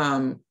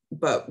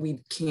 but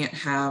we can't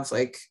have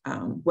like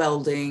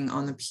welding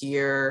on the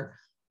pier.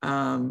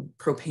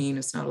 Propane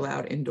is not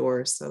allowed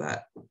indoors, so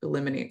that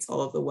eliminates all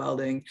of the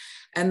welding.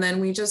 And then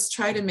we just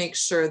try to make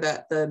sure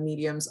that the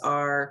mediums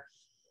are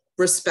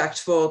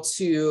respectful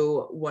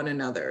to one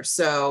another.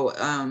 So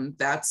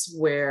that's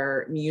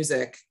where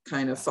music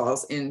kind of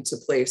falls into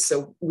place.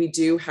 So we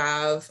do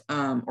have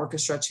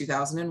Orchestra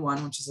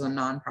 2001, which is a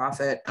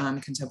nonprofit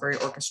contemporary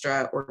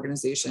orchestra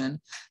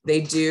organization.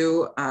 They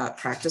do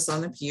practice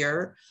on the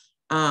pier.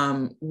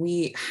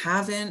 We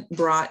haven't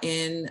brought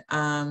in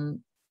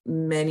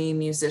many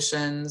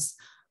musicians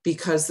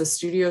because the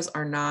studios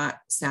are not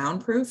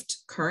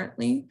soundproofed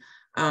currently.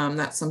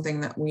 That's something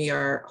that we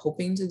are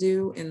hoping to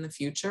do in the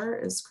future,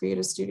 is create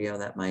a studio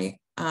that might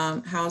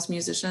house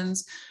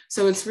musicians.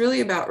 So it's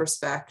really about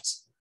respect.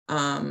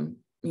 You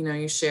know,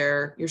 you're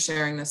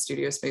sharing the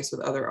studio space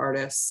with other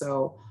artists.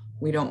 So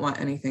we don't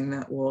want anything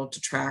that will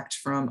detract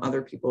from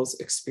other people's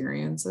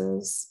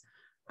experiences.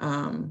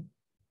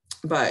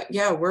 But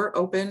yeah, we're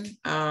open.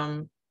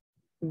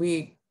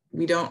 We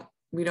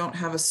don't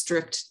have a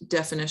strict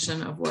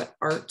definition of what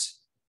art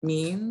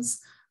means.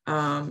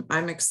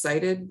 I'm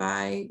excited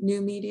by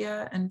new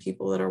media and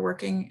people that are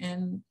working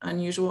in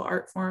unusual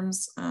art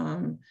forms.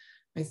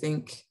 I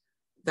think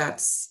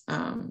that's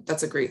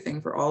a great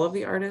thing for all of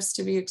the artists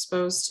to be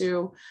exposed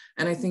to.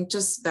 And I think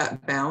just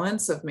that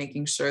balance of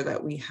making sure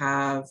that we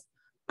have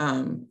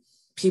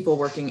people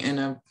working in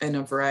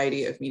a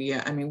variety of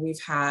media. I mean, we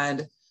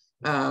had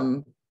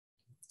a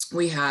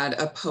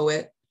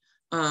poet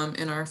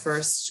in our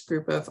first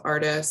group of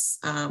artists.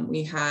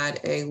 We had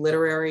a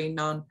literary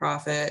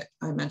nonprofit.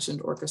 I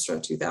mentioned Orchestra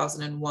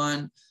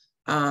 2001.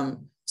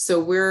 So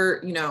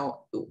we're, you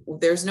know,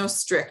 there's no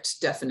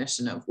strict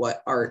definition of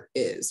what art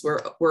is.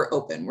 We're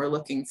open. We're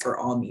looking for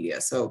all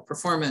media. So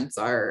performance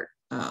art,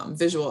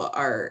 visual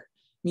art,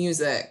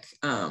 music,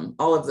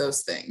 all of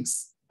those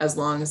things, as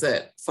long as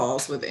it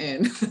falls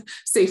within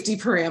safety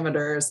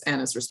parameters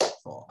and is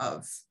respectful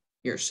of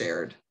your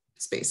shared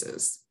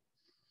spaces.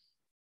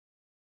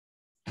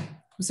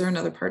 Was there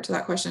another part to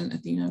that question?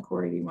 Athena,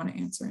 Corey, do you want to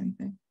answer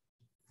anything?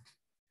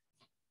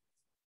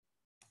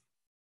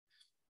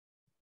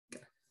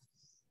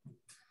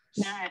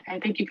 No, I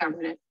think you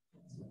covered it.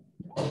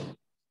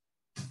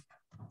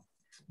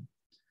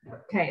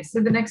 Okay,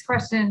 so the next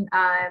question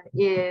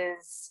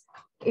is,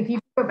 if you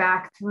go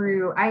back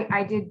through,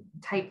 I did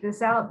type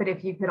this out, but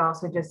if you could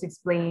also just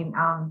explain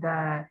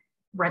the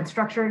rent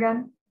structure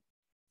again.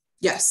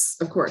 Yes,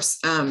 of course.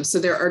 So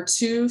there are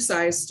two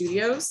size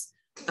studios.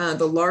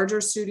 The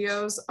larger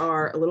studios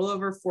are a little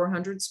over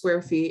 400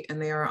 square feet and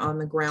they are on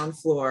the ground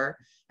floor,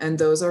 and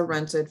those are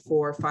rented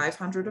for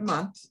 $500 a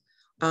month.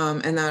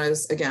 And that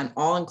is, again,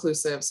 all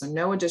inclusive, so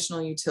no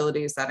additional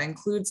utilities. That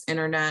includes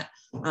internet.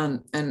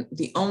 And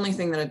the only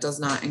thing that it does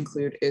not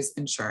include is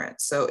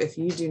insurance. So if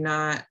you do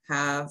not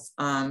have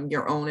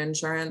your own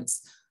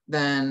insurance,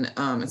 then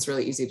it's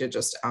really easy to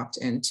just opt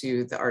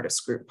into the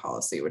artist group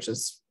policy, which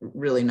is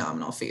really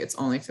nominal fee. It's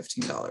only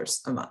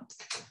 $15 a month.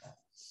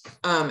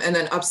 And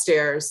then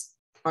upstairs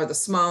are the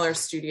smaller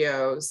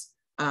studios.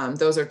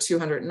 Those are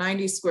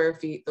 290 square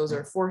feet. Those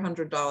are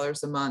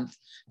 $400 a month.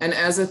 And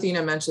as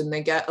Athena mentioned,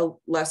 they get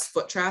less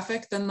foot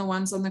traffic than the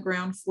ones on the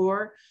ground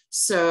floor.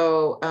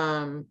 So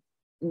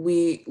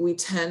we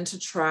tend to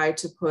try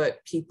to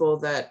put people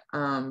that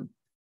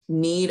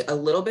need a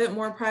little bit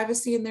more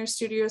privacy in their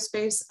studio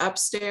space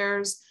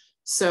upstairs.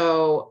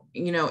 So,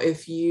 you know,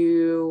 if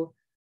the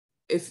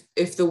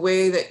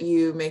way that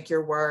you make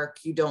your work,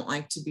 you don't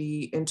like to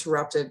be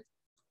interrupted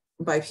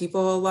by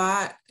people a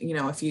lot, you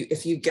know, if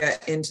you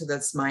get into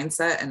this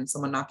mindset and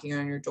someone knocking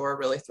on your door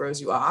really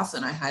throws you off,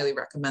 then I highly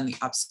recommend the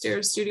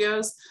upstairs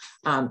studios.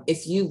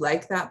 If you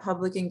like that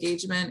public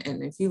engagement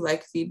and if you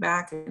like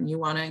feedback and you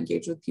want to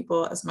engage with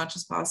people as much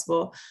as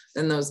possible,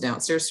 then those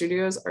downstairs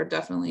studios are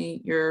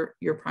definitely your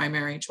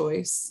primary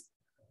choice.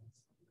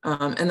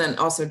 And then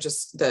also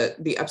just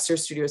the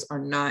upstairs studios are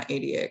not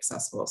ADA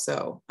accessible.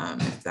 So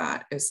if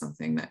that is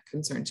something that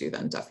concerns you,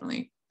 then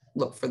definitely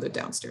look for the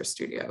downstairs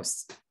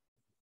studios.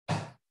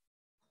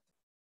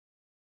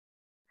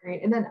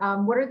 Great. And then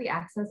what are the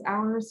access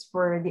hours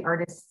for the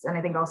artists? And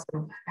I think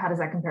also, how does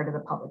that compare to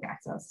the public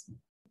access?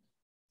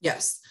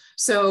 Yes.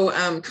 So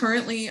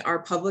currently our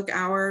public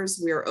hours,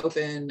 we are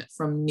open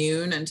from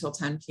noon until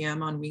 10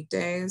 p.m. on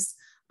weekdays.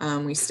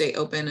 We stay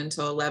open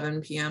until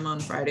 11 p.m. on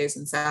Fridays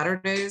and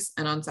Saturdays.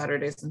 And on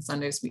Saturdays and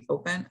Sundays, we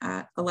open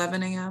at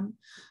 11 a.m.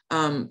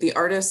 The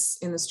artists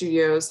in the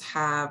studios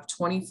have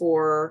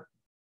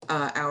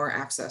 24-hour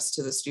access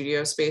to the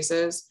studio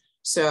spaces.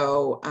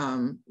 So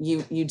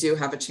you do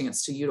have a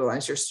chance to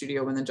utilize your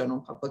studio when the general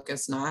public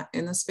is not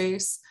in the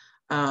space.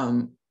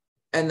 And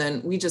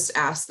then we just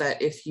ask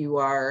that if you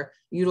are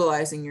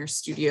utilizing your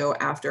studio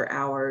after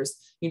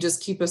hours, you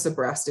just keep us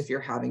abreast if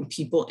you're having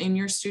people in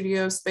your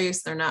studio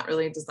space. They're not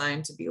really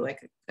designed to be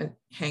like a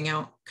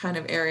hangout kind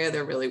of area.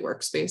 They're really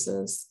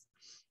workspaces.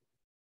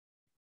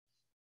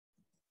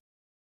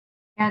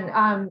 And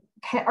are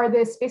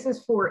the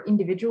spaces for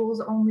individuals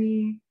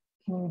only?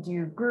 Can you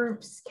do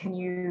groups? Can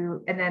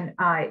you, and then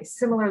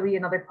similarly,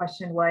 another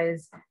question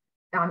was,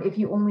 if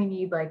you only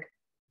need like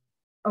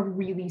a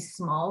really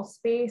small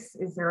space,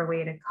 is there a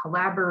way to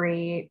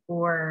collaborate,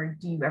 or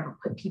do you ever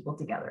put people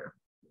together?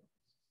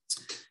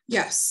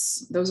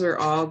 Yes, those are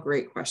all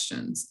great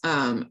questions.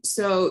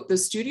 So the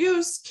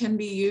studios can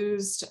be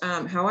used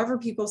however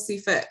people see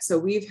fit. So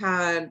we've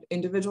had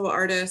individual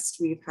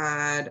artists, we've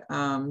had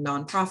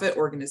nonprofit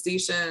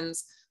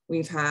organizations,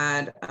 we've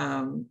had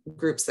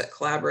groups that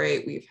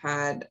collaborate, we've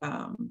had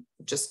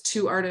just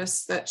two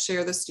artists that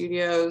share the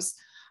studios.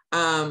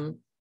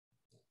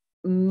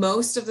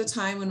 Most of the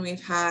time when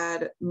we've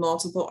had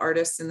multiple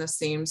artists in the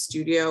same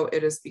studio,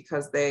 it is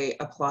because they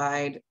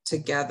applied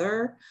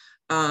together.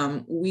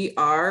 We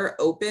are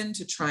open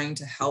to trying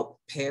to help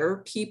pair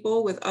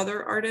people with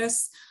other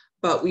artists,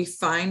 but we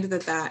find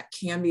that that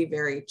can be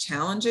very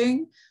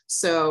challenging.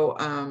 So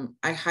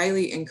I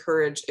highly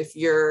encourage, if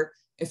you're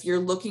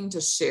looking to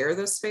share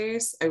the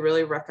space, I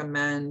really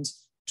recommend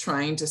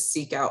trying to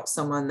seek out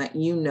someone that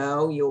you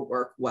know you'll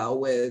work well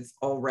with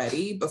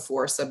already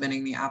before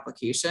submitting the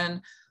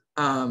application.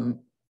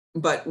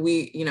 But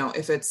we, you know,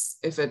 if it's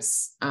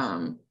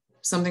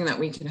something that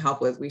we can help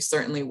with, we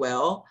certainly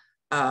will.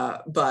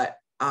 But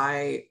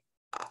I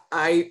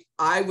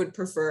would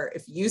prefer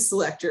if you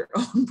select your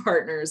own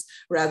partners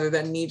rather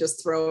than me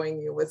just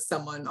throwing you with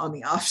someone on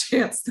the off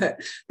chance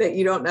that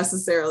you don't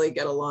necessarily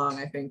get along.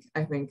 I think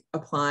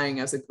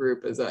applying as a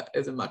group is a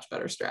much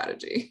better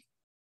strategy.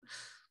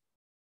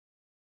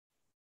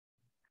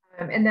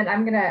 And then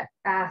I'm gonna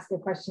ask a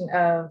question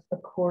of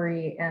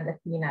Corey and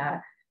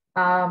Athena.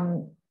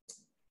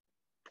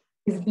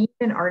 Is being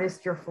an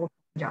artist your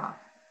full-time job?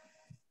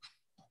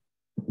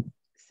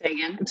 Say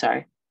again, I'm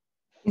sorry.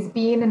 Is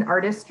being an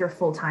artist your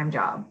full-time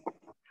job?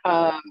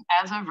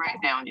 As of right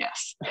now,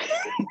 yes.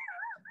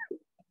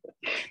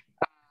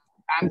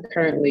 I'm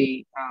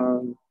currently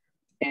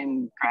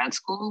in grad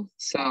school,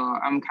 so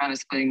I'm kind of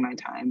splitting my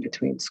time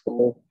between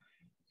school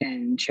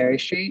and Cherry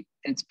Street.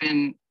 It's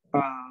been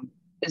a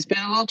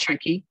little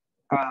tricky,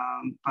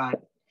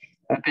 but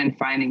I've been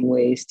finding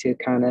ways to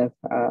kind of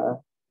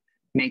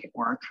make it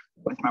work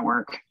with my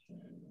work.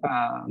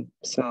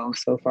 So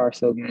far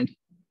so good,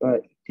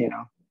 but you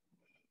know,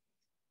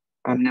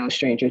 I'm no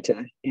stranger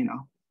to, you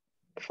know,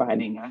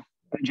 finding a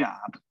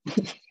job.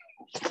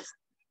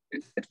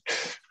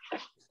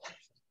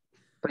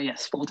 But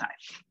yes, full time.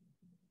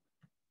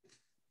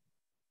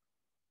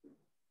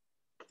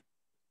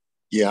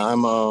 Yeah,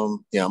 I'm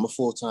a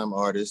full-time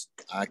artist.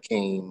 I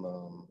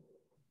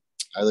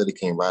literally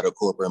came right out of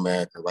corporate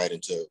America right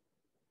into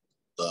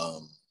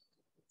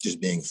just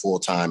being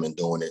full-time and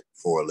doing it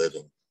for a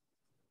living.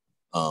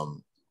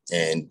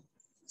 And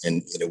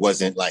it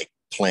wasn't like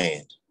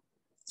planned.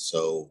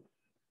 So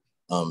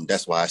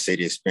that's why I say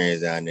the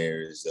experience down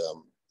there is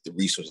the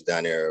resources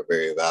down there are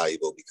very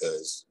valuable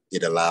because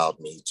it allowed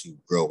me to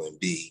grow and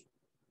be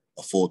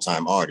a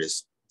full-time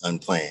artist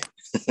unplanned.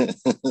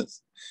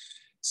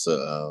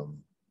 So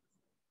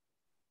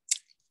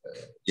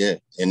yeah,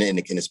 and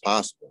it's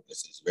possible.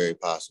 It's very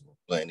possible.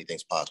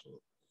 Anything's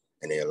possible,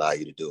 and they allow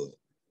you to do it.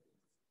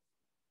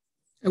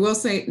 I will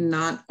say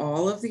not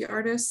all of the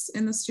artists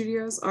in the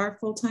studios are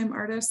full-time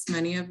artists.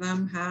 Many of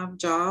them have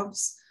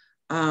jobs.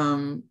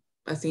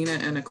 Athena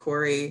and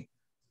Akori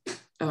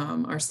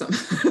are some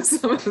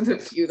of the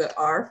few that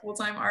are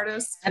full-time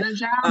artists. I had a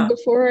job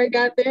before I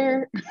got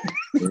there.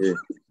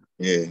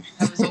 Yeah.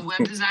 I was a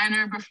web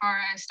designer before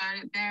I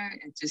started there.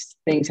 It just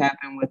things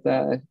happen with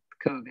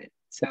COVID.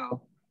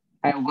 So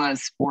I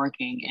was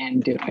working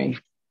and doing,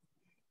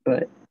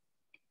 but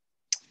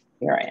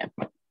here I am.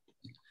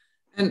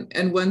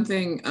 And one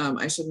thing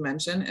I should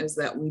mention is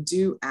that we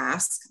do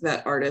ask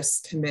that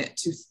artists commit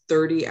to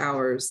 30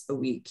 hours a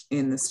week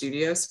in the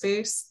studio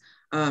space.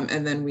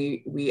 And then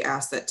we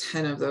ask that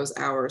 10 of those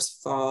hours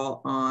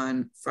fall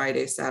on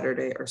Friday,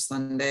 Saturday, or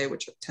Sunday,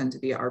 which tend to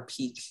be our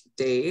peak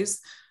days.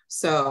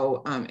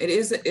 So it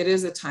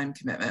is a time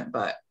commitment,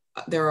 but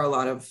there are a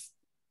lot of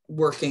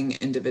working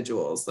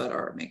individuals that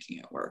are making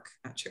it work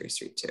at Cherry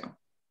Street too.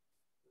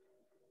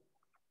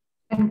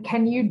 And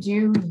can you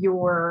do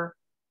your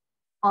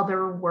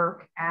other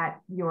work at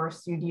your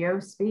studio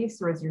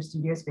space, or does your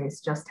studio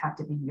space just have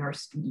to be your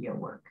studio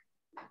work?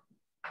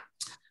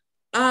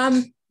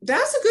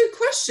 That's a good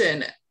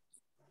question.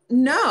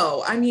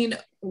 No, I mean,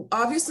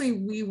 obviously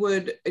we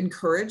would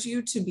encourage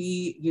you to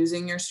be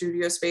using your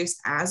studio space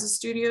as a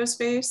studio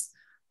space,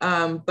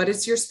 but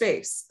it's your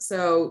space.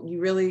 So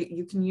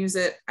you can use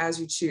it as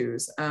you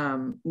choose.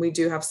 We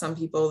do have some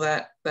people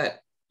that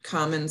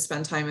come and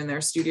spend time in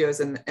their studios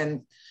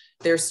and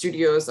their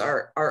studios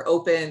are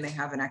open, they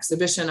have an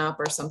exhibition up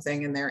or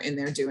something, and they're in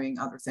there doing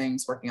other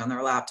things, working on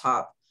their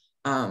laptop.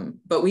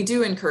 But we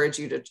do encourage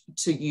you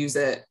to use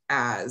it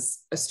as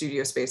a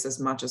studio space as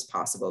much as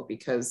possible,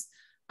 because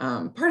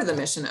part of the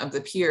mission of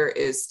the Pier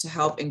is to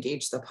help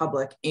engage the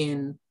public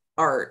in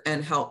art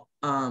and help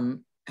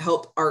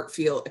art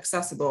feel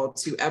accessible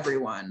to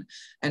everyone.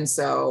 And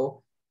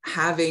so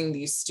having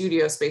these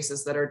studio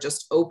spaces that are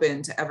just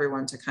open to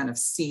everyone to kind of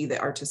see the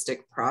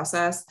artistic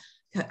process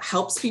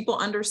helps people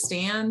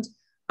understand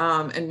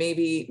and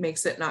maybe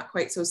makes it not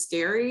quite so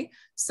scary.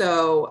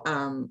 So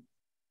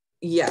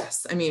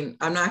yes, I mean,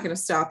 I'm not going to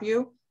stop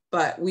you,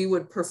 but we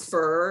would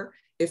prefer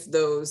if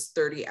those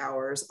 30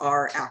 hours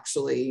are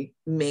actually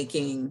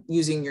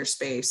using your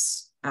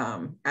space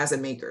as a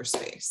maker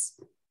space.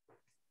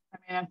 I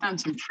mean, I've done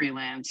some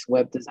freelance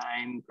web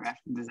design,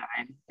 graphic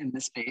design in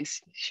the space.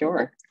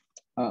 Sure.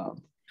 You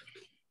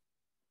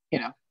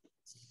know.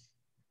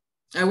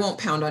 I won't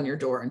pound on your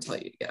door and tell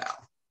you to get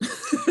out.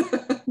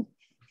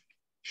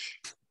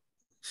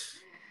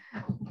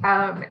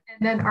 And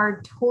then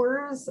are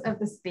tours of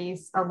the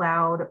space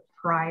allowed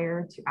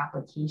prior to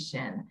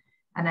application?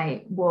 And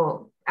I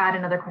will add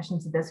another question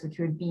to this, which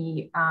would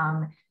be,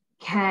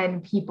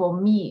 can people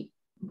meet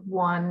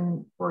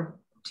one or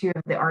two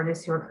of the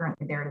artists who are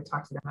currently there to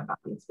talk to them about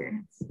the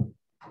experience?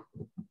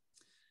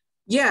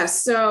 Yeah,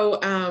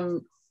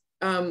 so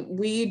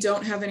we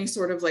don't have any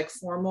sort of like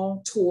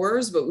formal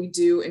tours, but we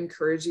do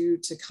encourage you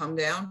to come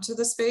down to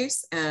the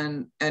space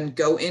and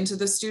go into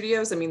the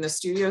studios. I mean, the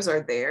studios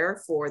are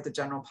there for the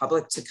general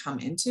public to come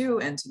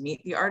into and to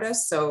meet the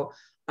artists. So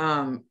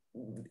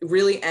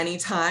really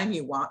anytime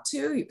you want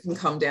to, you can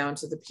come down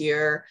to the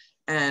Pier,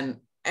 and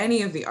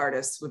any of the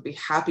artists would be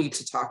happy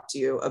to talk to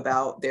you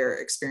about their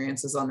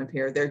experiences on the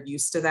Pier. They're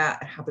used to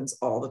that. It happens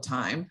all the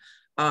time.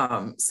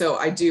 So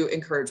I do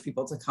encourage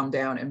people to come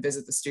down and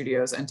visit the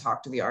studios and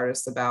talk to the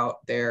artists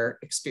about their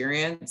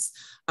experience.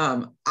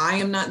 I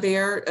am not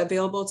there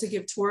available to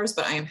give tours,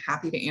 but I am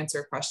happy to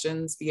answer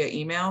questions via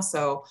email.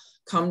 So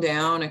come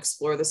down,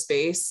 explore the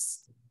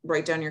space,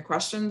 write down your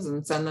questions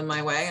and send them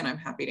my way, and I'm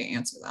happy to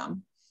answer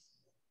them.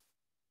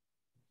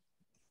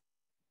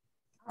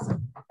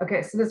 Awesome.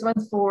 Okay, so this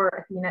one's for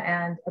Athena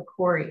and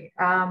Akori.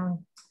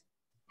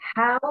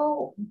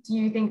 How do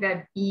you think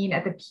that being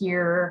at the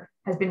Pier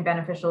has been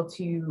beneficial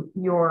to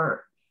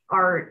your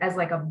art as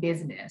like a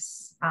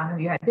business? Have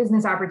you had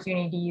business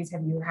opportunities?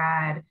 Have you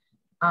had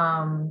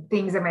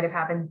things that might have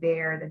happened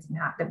there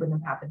that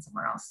wouldn't have happened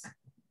somewhere else?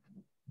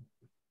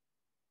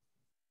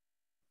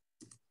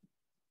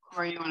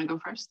 Corey, you want to go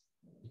first?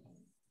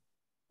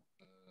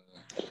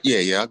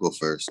 Yeah, I'll go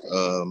first.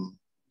 Well,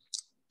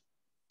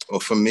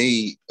 for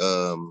me,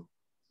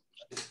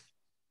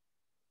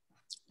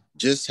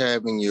 just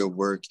having your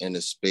work in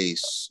a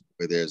space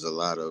where there's a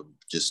lot of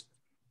just,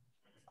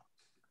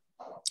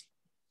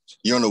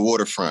 you're on the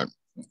waterfront,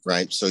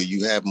 right? So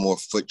you have more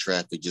foot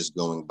traffic just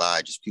going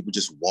by, just people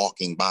just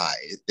walking by.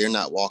 They're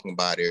not walking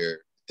by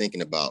there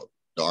thinking about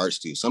the art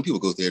studio. Some people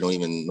go there, don't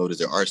even notice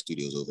there are art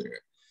studios over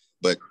there,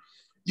 but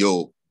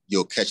you'll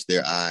catch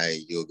their eye.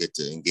 You'll get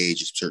to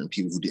engage with certain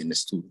people who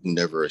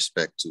never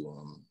expect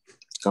to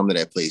come to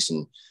that place.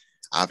 And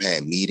I've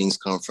had meetings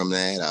come from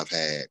that. I've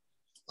had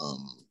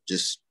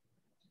just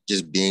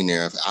being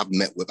there. I've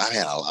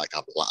had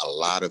a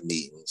lot of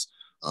meetings.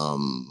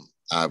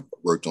 I've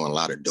worked on a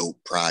lot of dope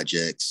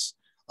projects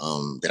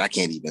that I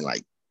can't even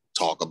like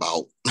talk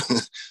about.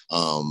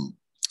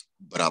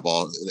 But I've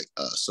all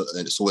so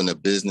in the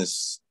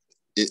business,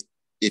 it's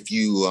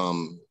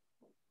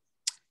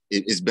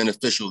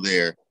beneficial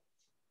there.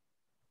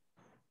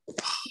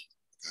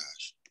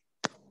 Gosh,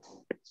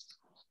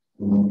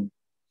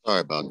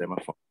 sorry about that. My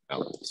phone.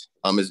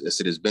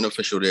 It's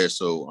beneficial there.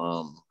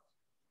 So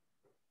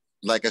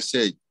like I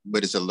said,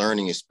 but it's a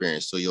learning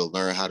experience. So you'll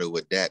learn how to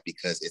adapt,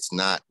 because it's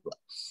not,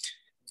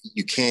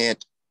 you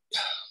can't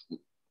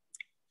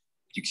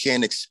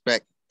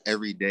expect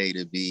every day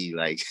to be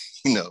like,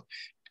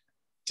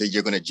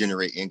 you're going to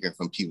generate income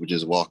from people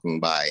just walking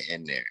by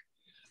in there.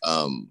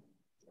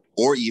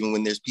 Or even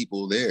when there's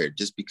people there,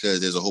 just because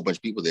there's a whole bunch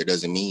of people there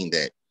doesn't mean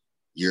that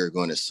you're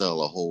going to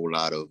sell a whole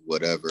lot of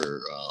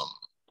whatever.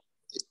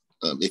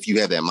 If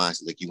you have that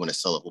mindset, like you want to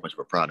sell a whole bunch of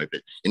a product,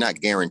 that you're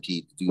not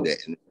guaranteed to do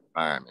that in the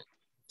environment.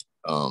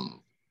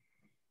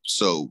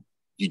 So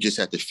you just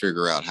have to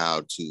figure out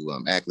how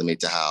to acclimate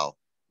to how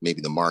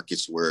maybe the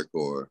markets work,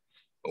 or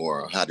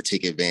how to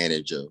take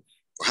advantage of,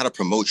 or how to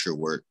promote your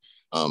work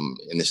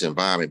in this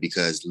environment.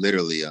 Because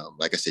literally,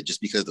 like I said,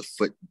 just because the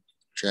foot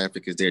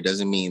traffic is there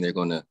doesn't mean they're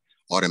going to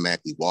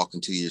automatically walk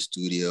into your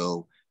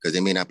studio, because they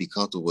may not be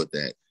comfortable with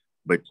that.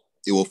 But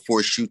it will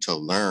force you to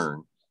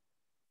learn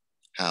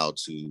how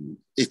to,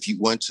 if you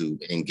want to,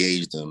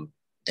 engage them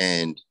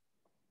and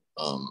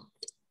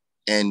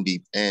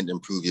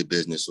improve your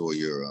business or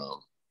your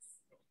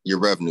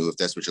revenue, if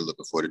that's what you're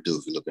looking for to do,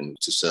 if you're looking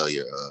to sell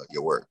your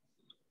work.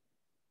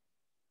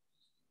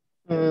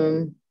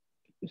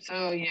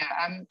 So yeah,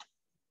 I'm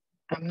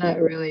not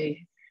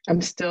really,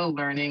 I'm still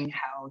learning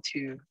how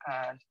to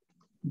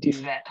do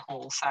that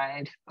whole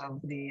side of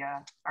the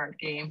art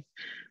game,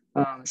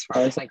 as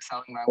far as like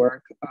selling my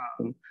work.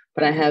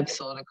 But I have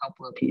sold a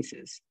couple of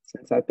pieces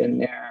since I've been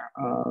there.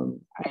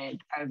 I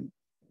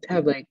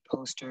have like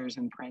posters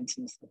and prints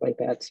and stuff like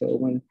that. So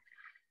when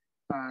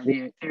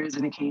there's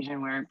an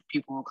occasion where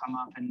people will come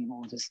up and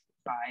we'll just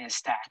buy a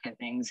stack of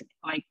things.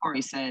 Like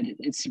Corey said,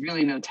 it's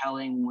really no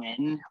telling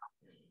when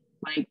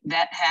like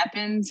that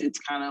happens. It's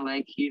kind of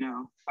like,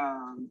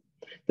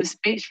 the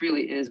space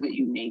really is what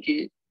you make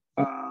it.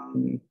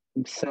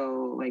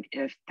 So like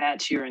if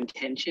that's your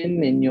intention,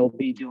 then you'll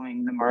be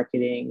doing the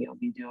marketing, you'll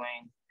be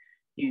doing,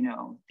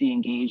 the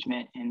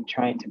engagement and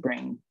trying to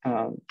bring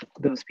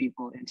those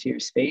people into your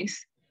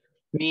space.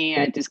 Me,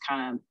 I just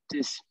kind of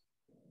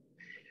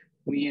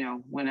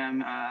when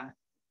I'm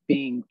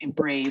being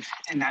brave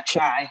and not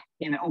shy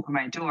and open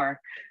my door,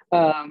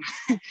 when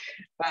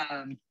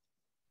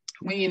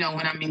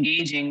I'm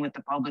engaging with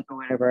the public or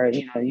whatever,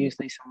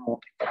 usually someone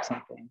will pick up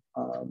something,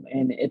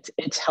 and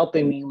it's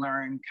helping me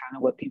learn kind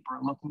of what people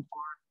are looking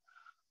for,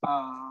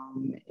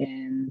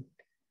 and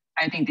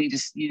I think they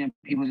just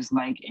people just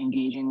like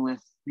engaging with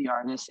the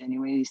artists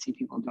anyway. You see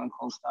people doing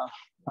cool stuff.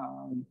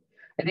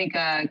 I think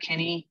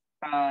Kenny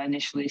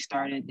initially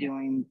started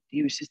doing.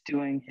 He was just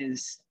doing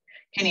his.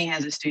 Kenny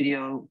has a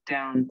studio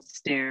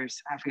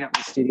downstairs. I forgot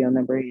what studio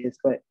number he is,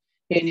 but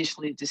he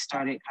initially just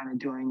started kind of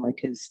doing like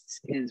his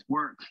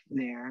work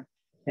there.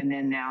 And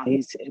then now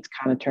it's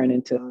kind of turned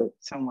into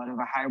somewhat of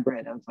a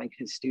hybrid of like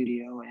his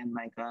studio and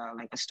like a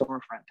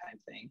storefront type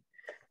thing.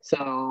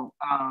 So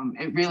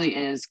it really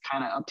is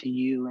kind of up to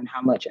you and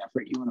how much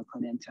effort you want to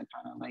put into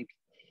kind of like,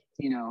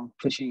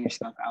 pushing your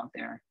stuff out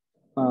there.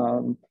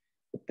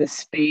 The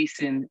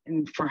space and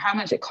for how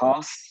much it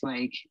costs,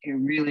 like you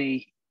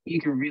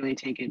can really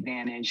take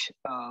advantage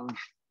of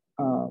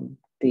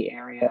the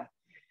area.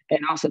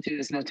 And also too,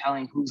 there's no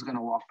telling who's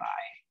gonna walk by.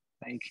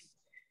 Like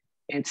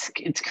it's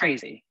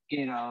crazy,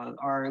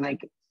 or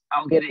like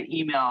I'll get an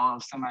email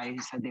of somebody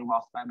who said they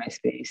walked by my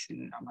space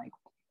and I'm like,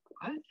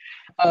 what?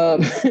 Or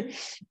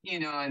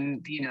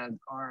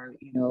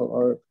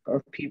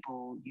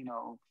people,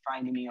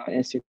 finding me on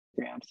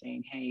Instagram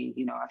saying, hey,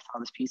 I saw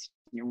this piece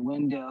in your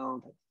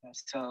window.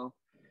 So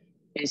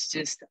I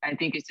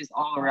think it's just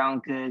all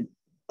around good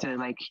to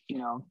like,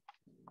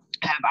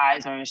 have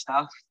eyes on your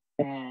stuff,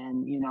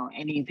 and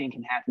anything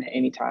can happen at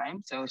any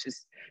time. So it's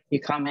just you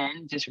come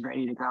in just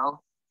ready to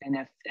go, and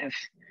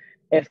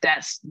if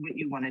that's what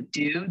you want to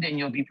do, then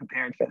you'll be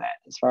prepared for that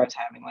as far as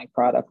having like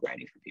product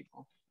ready for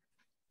people.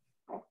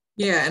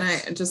 Yeah, and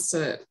I just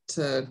to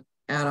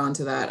add on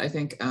to that, I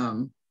think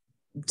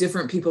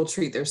different people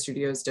treat their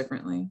studios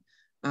differently.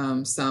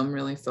 Some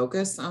really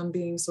focus on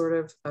being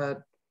sort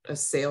of a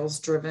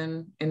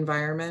sales-driven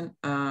environment,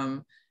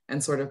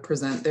 and sort of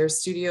present their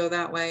studio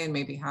that way, and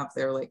maybe have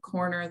their like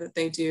corner that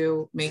they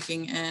do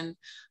making in.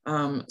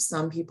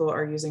 Some people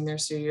are using their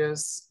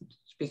studios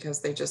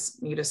because they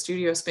just need a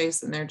studio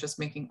space and they're just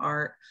making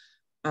art.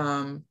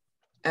 And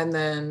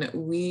then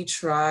we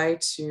try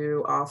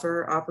to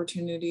offer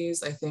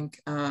opportunities. I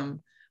think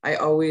I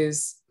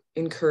always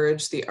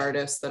encourage the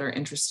artists that are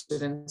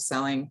interested in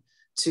selling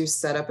to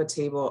set up a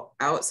table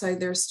outside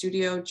their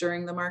studio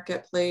during the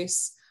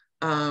marketplace.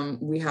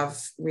 We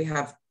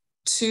have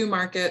 2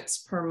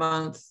 markets per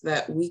month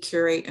that we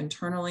curate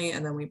internally,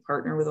 and then we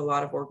partner with a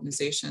lot of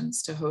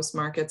organizations to host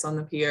markets on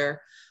the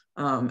pier.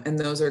 And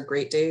those are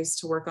great days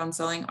to work on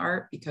selling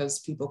art because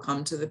people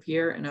come to the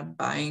pier in a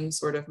buying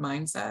sort of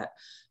mindset.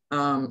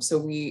 So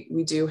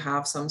we do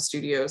have some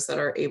studios that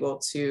are able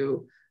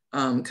to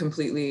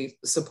completely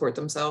support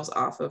themselves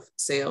off of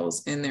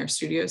sales in their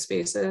studio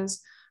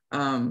spaces.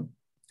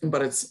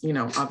 But it's, you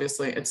know,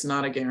 obviously it's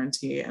not a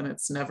guarantee, and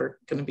it's never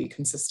going to be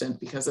consistent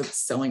because it's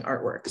selling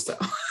artwork. So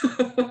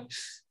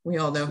we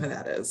all know how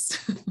that is.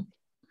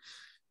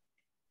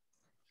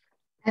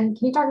 And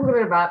can you talk a little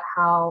bit about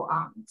how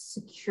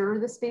secure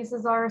the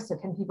spaces are? So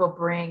can people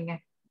bring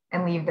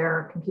and leave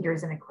their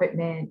computers and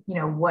equipment? You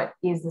know, what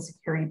is the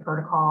security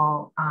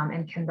protocol?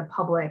 And can the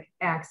public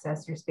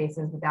access your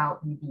spaces without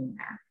you being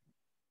there?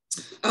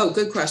 Oh,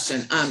 good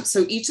question.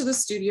 So each of the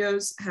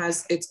studios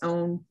has its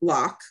own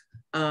lock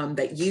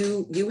that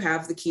you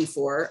have the key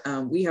for.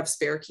 We have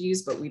spare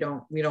keys, but we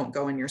don't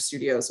go in your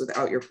studios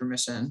without your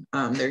permission.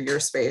 They're your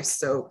space.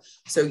 So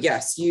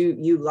yes,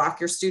 you lock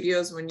your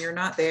studios when you're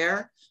not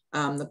there.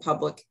 The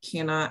public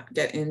cannot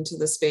get into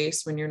the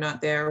space when you're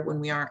not there. When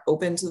we are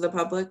open to the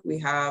public, we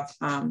have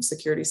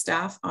security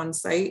staff on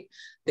site.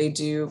 They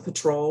do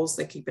patrols.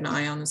 They keep an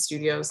eye on the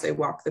studios. They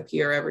walk the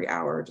pier every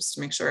hour just to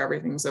make sure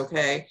everything's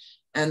okay.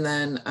 And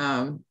then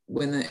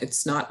when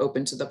it's not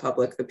open to the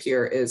public, the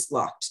pier is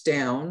locked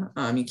down.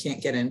 You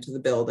can't get into the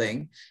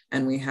building.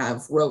 And we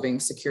have roving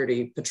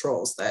security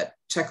patrols that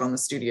check on the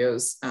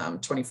studios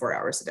 24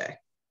 hours a day.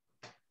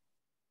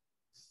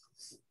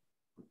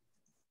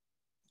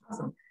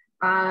 Awesome.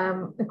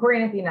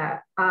 Corey and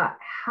Athena,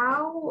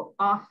 how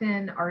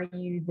often are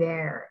you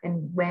there,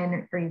 and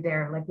when are you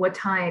there? Like what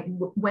time,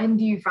 when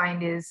do you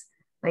find is,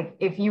 like,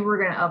 if you were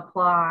going to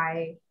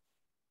apply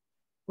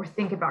or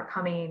think about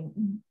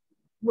coming,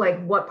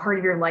 like what part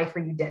of your life are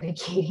you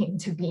dedicating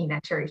to being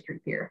at Cherry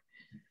Street Pier?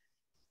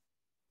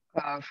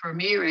 For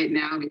me right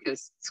now,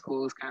 because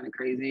school is kind of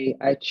crazy,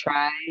 I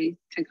try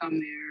to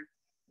come there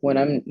when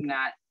I'm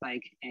not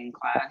like in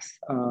class.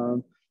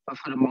 But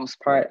for the most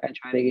part, I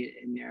try to get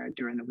in there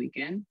during the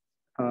weekend,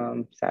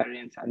 Saturday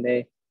and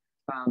Sunday.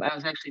 I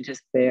was actually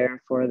just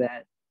there for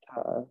that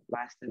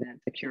last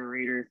event, the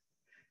curator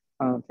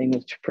thing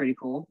was pretty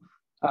cool.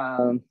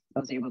 I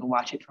was able to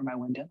watch it from my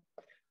window.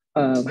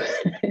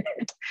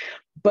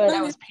 But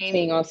I was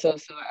painting also,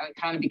 so I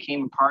kind of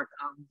became a part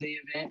of the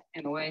event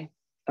in a way.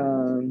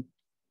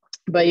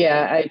 But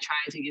yeah, I try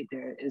to get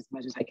there as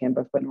much as I can,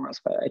 but for the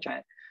most part,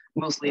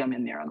 mostly I'm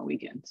in there on the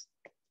weekends.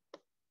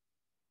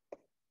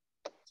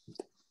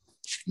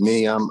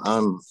 Me, I'm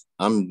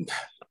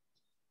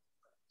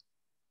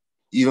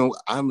you know,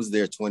 I was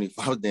there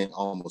I was there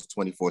almost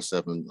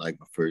 24/7, like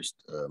my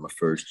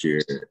first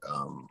year.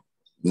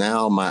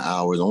 Now my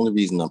hours, the only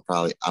reason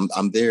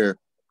I'm there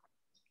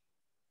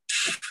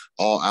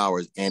all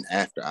hours and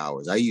after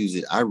hours. I use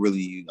the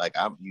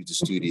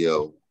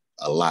studio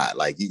a lot.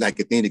 Like at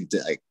the end,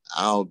 like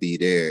I'll be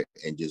there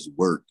and just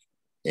work,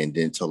 and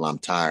then till I'm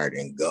tired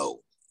and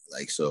go.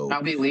 Like, so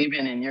I'll be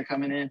leaving and you're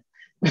coming in.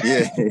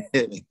 Yeah.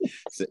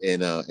 So,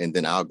 and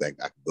then I could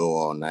go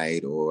all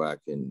night, or I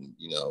can,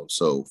 you know.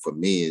 So for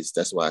me,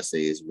 that's why I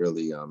say it's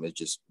really it's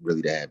just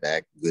really to have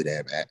that you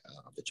have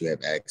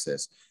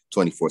access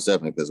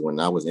 24/7. Because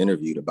when I was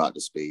interviewed about the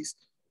space,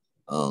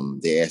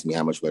 they asked me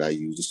how much would I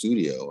use the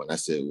studio, and I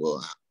said,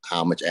 well,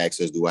 how much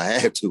access do I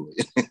have to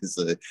it?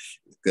 So,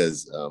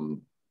 because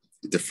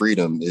the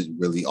freedom is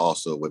really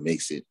also what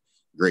makes it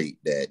great,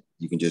 that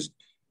you can just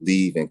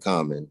leave and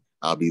come, and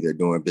I'll be there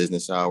during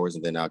business hours,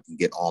 and then I can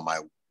get all my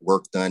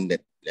work done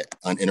that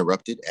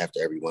uninterrupted after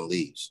everyone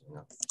leaves. You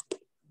know?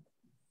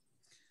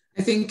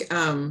 I think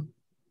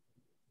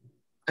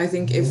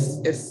if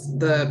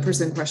the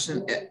person in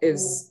question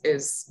is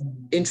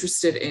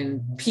interested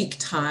in peak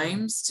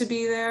times to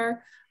be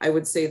there, I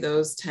would say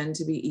those tend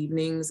to be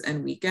evenings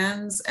and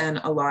weekends.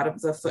 And a lot of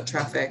the foot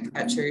traffic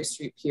at Cherry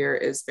Street Pier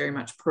is very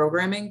much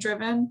programming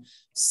driven.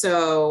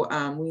 So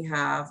we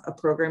have a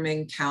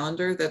programming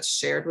calendar that's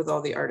shared with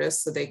all the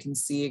artists so they can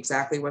see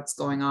exactly what's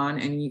going on.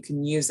 And you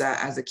can use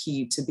that as a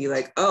key to be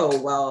like, oh,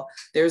 well,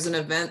 there's an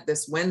event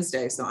this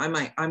Wednesday. So I'm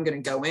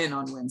going to go in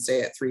on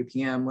Wednesday at 3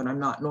 p.m. when I'm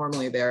not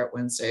normally there at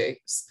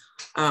Wednesdays.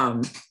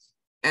 And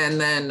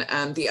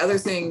then the other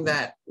thing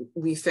that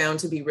we found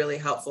to be really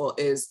helpful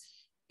is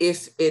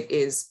if it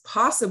is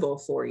possible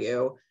for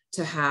you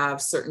to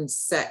have certain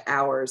set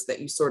hours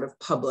that you sort of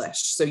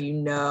publish, so you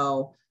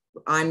know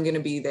I'm going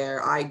to be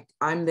there.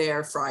 I'm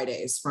there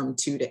Fridays from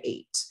 2 to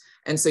 8.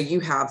 And so you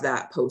have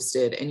that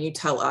posted and you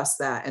tell us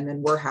that, and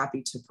then we're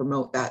happy to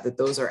promote that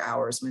those are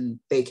hours when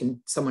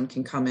someone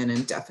can come in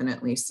and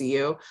definitely see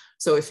you.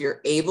 So if you're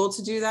able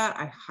to do that,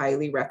 I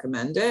highly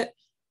recommend it.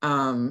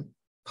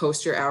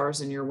 Post your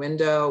hours in your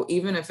window,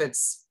 even if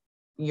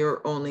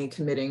you're only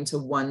committing to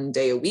 1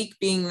 day a week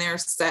being there,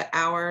 set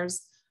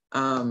hours.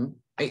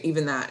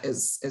 Even that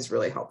is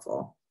really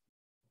helpful.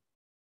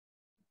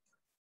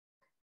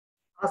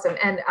 Awesome.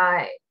 And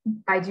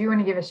I do want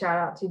to give a shout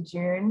out to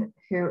June,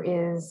 who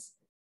is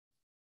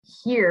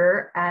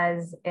here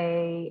as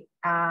a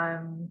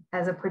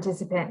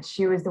participant.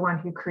 She was the one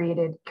who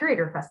created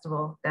Curator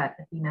Festival that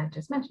Athena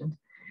just mentioned.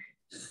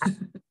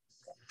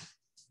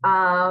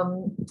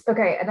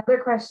 Okay, another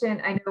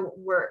question. I know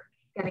we're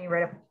getting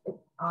right up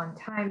on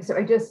time, so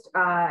I just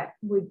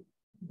would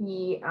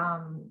be,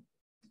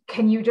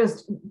 can you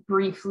just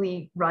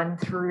briefly run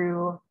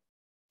through?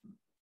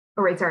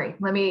 Oh, wait, sorry.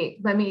 Let me,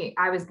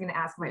 I was going to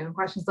ask my own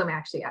questions. Let me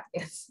actually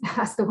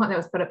ask the one that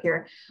was put up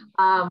here.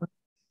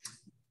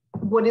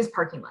 What is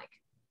parking like?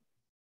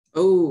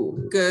 Oh,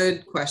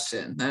 good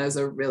question. That is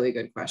a really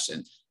good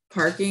question.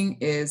 Parking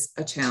is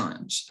a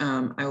challenge.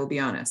 I will be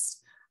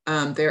honest.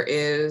 There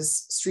is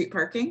street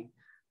parking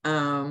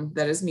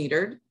that is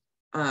metered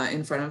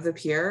in front of the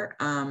pier.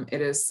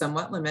 It is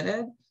somewhat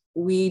limited.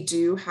 We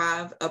do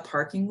have a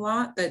parking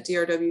lot that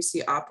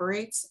DRWC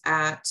operates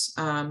at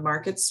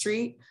Market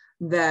Street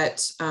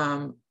that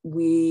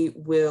we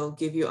will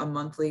give you a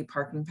monthly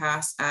parking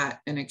pass at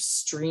an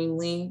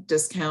extremely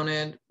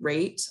discounted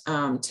rate.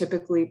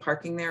 Typically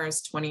parking there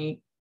is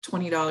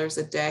 $20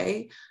 a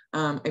day.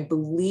 I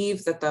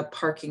believe that the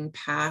parking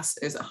pass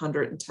is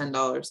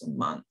 $110 a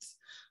month.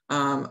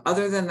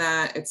 Other than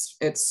that,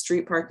 it's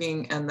street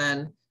parking, and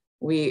then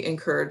we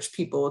encourage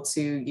people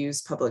to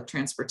use public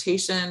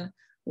transportation.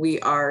 We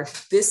are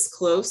this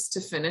close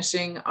to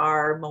finishing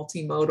our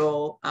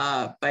multimodal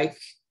bike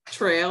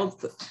trail.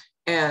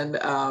 And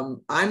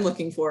I'm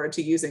looking forward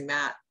to using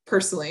that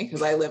personally,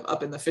 because I live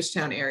up in the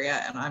Fishtown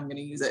area and I'm going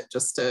to use it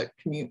just to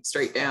commute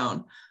straight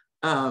down.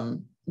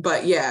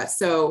 But yeah,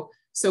 so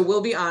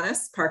we'll be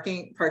honest,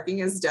 parking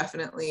is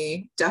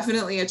definitely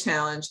a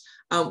challenge.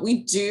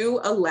 We do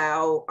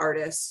allow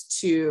artists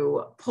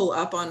to pull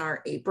up on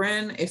our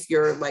apron. If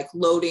you're like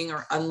loading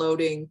or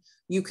unloading,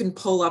 you can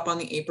pull up on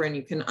the apron,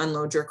 you can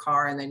unload your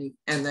car and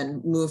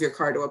then move your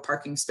car to a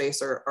parking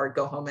space or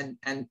go home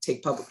and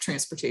take public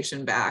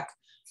transportation back.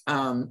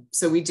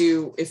 So we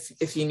do,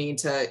 if you need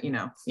to,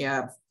 you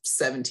have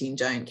 17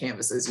 giant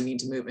canvases you need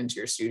to move into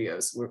your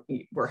studios,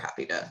 we're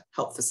happy to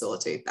help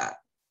facilitate that.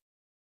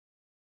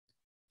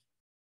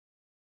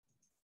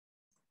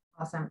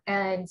 Awesome.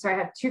 And so I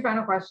have two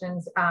final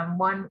questions.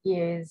 One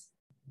is,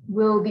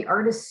 will the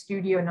artist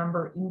studio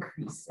number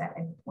increase at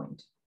any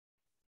point?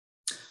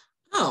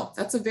 Oh,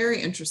 that's a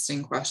very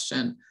interesting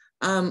question.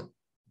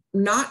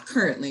 Not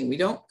currently. We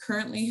don't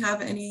currently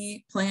have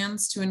any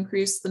plans to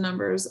increase the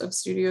numbers of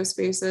studio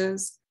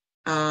spaces.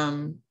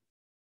 But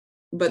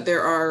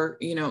there are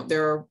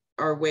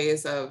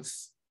ways of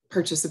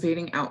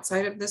participating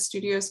outside of the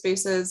studio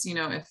spaces.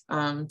 If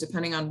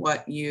depending on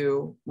what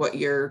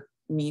your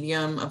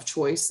medium of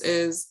choice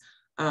is,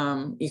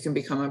 you can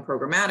become a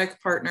programmatic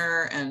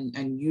partner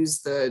and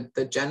use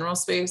the general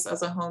space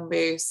as a home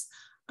base.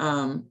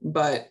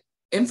 But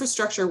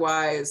infrastructure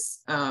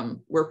wise,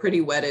 we're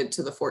pretty wedded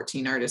to the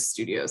 14 artist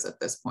studios at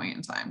this point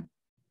in time.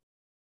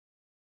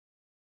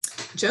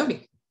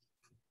 Jody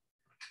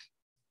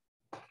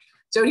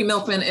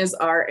Milkman is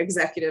our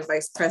Executive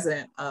Vice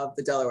President of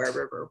the Delaware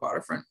River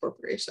Waterfront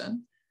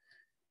Corporation.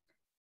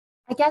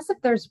 I guess if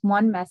there's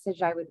one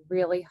message I would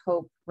really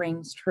hope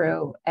rings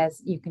true,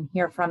 as you can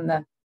hear from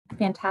the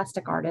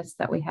fantastic artists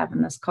that we have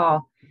in this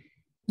call,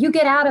 you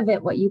get out of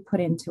it what you put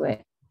into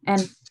it.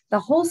 And the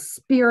whole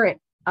spirit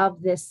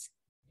of this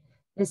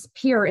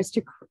pier is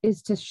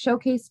to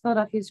showcase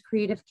Philadelphia's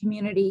creative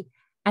community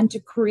and to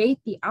create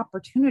the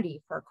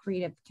opportunity for a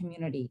creative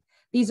community.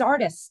 These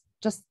artists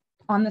just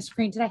on the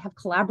screen today have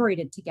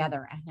collaborated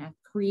together and have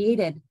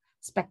created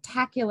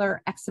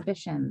spectacular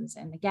exhibitions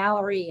in the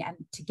gallery and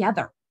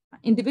together,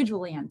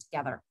 individually and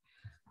together.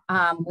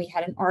 We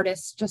had an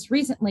artist just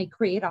recently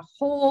create a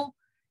whole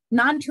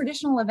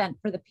non-traditional event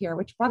for the pier,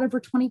 which brought over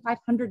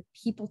 2,500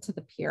 people to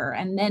the pier,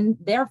 and then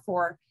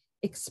therefore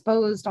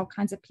exposed all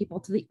kinds of people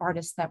to the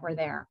artists that were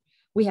there.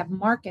 We have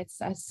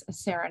markets, as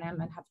Sarah and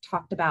Emma have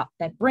talked about,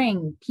 that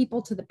bring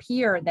people to the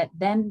pier that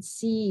then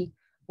see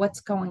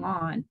what's going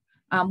on.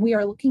 We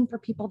are looking for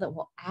people that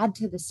will add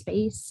to the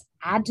space,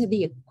 add to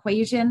the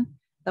equation.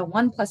 The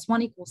 1 +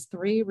 1 =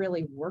 3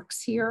 really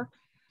works here.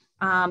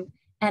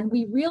 And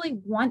we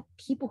really want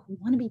people who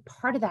want to be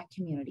part of that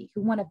community,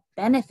 who want to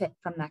benefit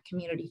from that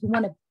community, who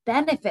want to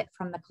benefit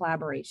from the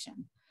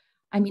collaboration.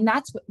 I mean,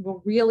 that's what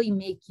will really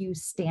make you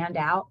stand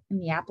out in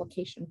the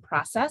application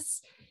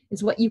process,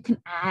 is what you can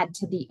add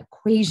to the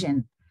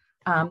equation.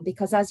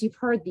 Because as you've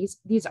heard,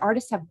 these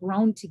artists have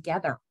grown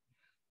together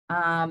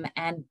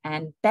and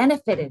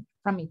benefited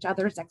from each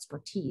other's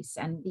expertise.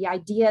 And the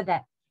idea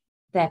that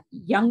that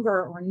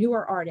younger or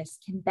newer artists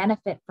can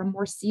benefit from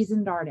more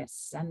seasoned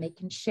artists, and they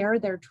can share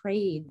their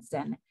trades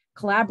and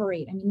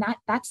collaborate. I mean,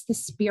 that's the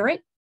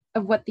spirit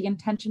of what the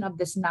intention of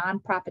this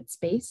nonprofit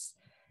space.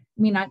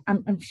 I mean,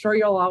 I'm sure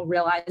you'll all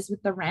realize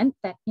with the rent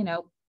that, you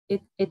know,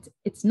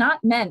 it's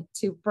not meant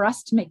for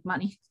us to make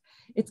money.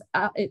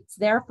 It's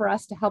there for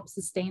us to help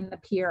sustain the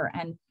pier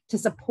and to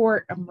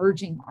support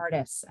emerging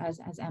artists, as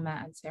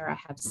Emma and Sarah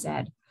have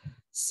said.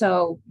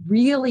 So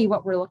really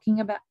what we're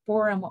looking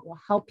for and what will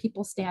help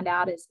people stand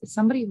out is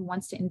somebody who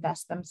wants to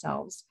invest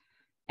themselves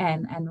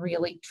and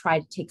really try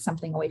to take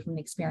something away from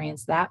the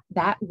experience.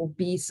 That will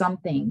be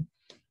something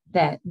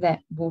that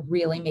will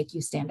really make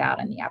you stand out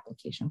in the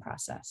application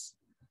process.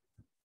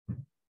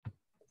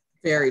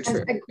 Very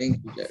true. Thank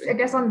you, Jody. I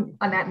guess on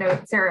that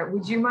note, Sarah,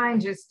 would you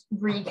mind just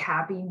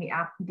recapping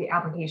the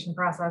application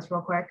process real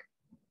quick?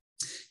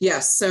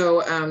 Yes,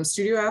 so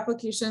studio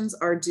applications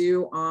are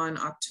due on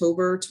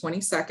October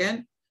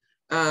 22nd,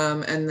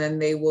 and then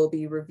they will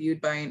be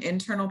reviewed by an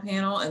internal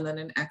panel and then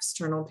an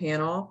external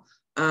panel.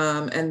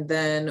 And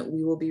then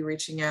we will be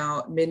reaching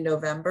out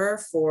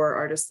mid-November for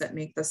artists that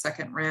make the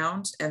second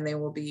round, and they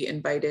will be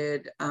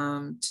invited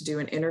to do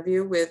an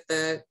interview with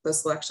the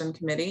selection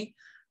committee.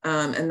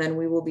 And then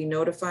we will be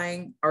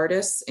notifying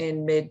artists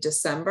in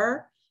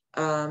mid-December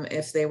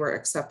if they were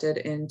accepted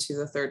into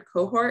the third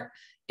cohort.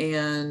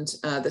 And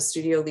the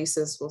studio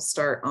leases will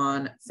start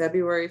on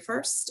February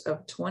 1st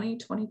of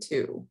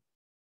 2022.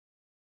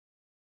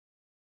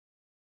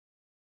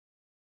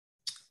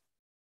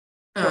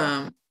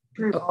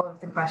 Through all of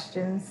the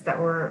questions that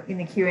were in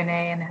the Q&A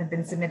and have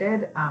been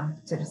submitted.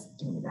 So just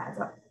give me the heads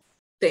up.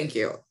 Thank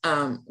you.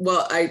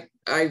 Well,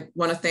 I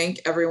want to thank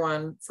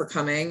everyone for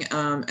coming.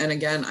 And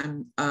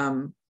again,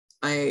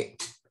 I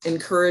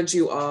encourage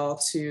you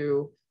all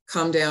to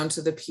come down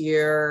to the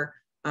pier,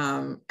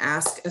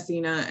 ask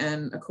Athena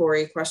and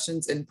Akori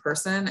questions in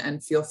person,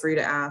 and feel free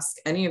to ask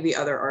any of the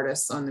other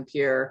artists on the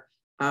pier.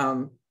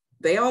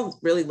 They all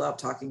really love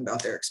talking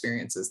about their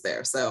experiences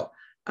there. So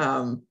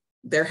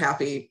they're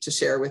happy to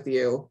share with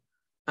you.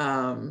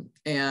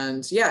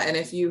 And yeah, and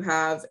if you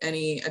have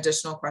any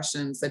additional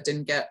questions that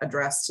didn't get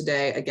addressed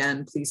today,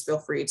 again, please feel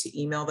free to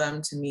email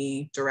them to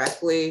me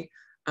directly.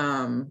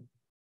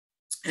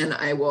 And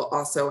I will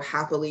also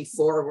happily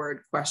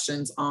forward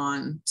questions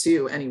on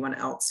to anyone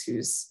else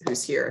who's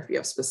here if you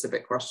have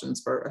specific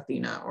questions for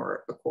Athena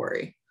or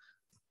Akori.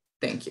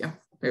 Thank you.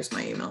 There's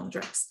my email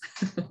address.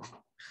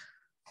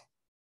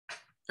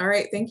 All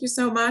right, thank you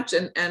so much.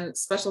 And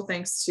special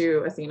thanks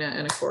to Athena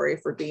and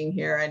Akori for being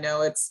here. I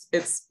know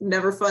it's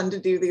never fun to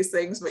do these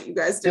things, but you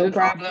guys did an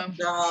awesome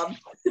job.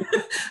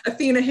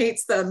 Athena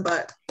hates them,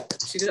 but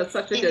she does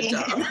such a good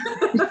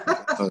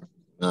job.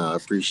 I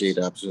appreciate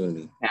the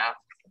opportunity. Yeah,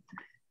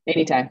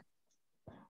 anytime.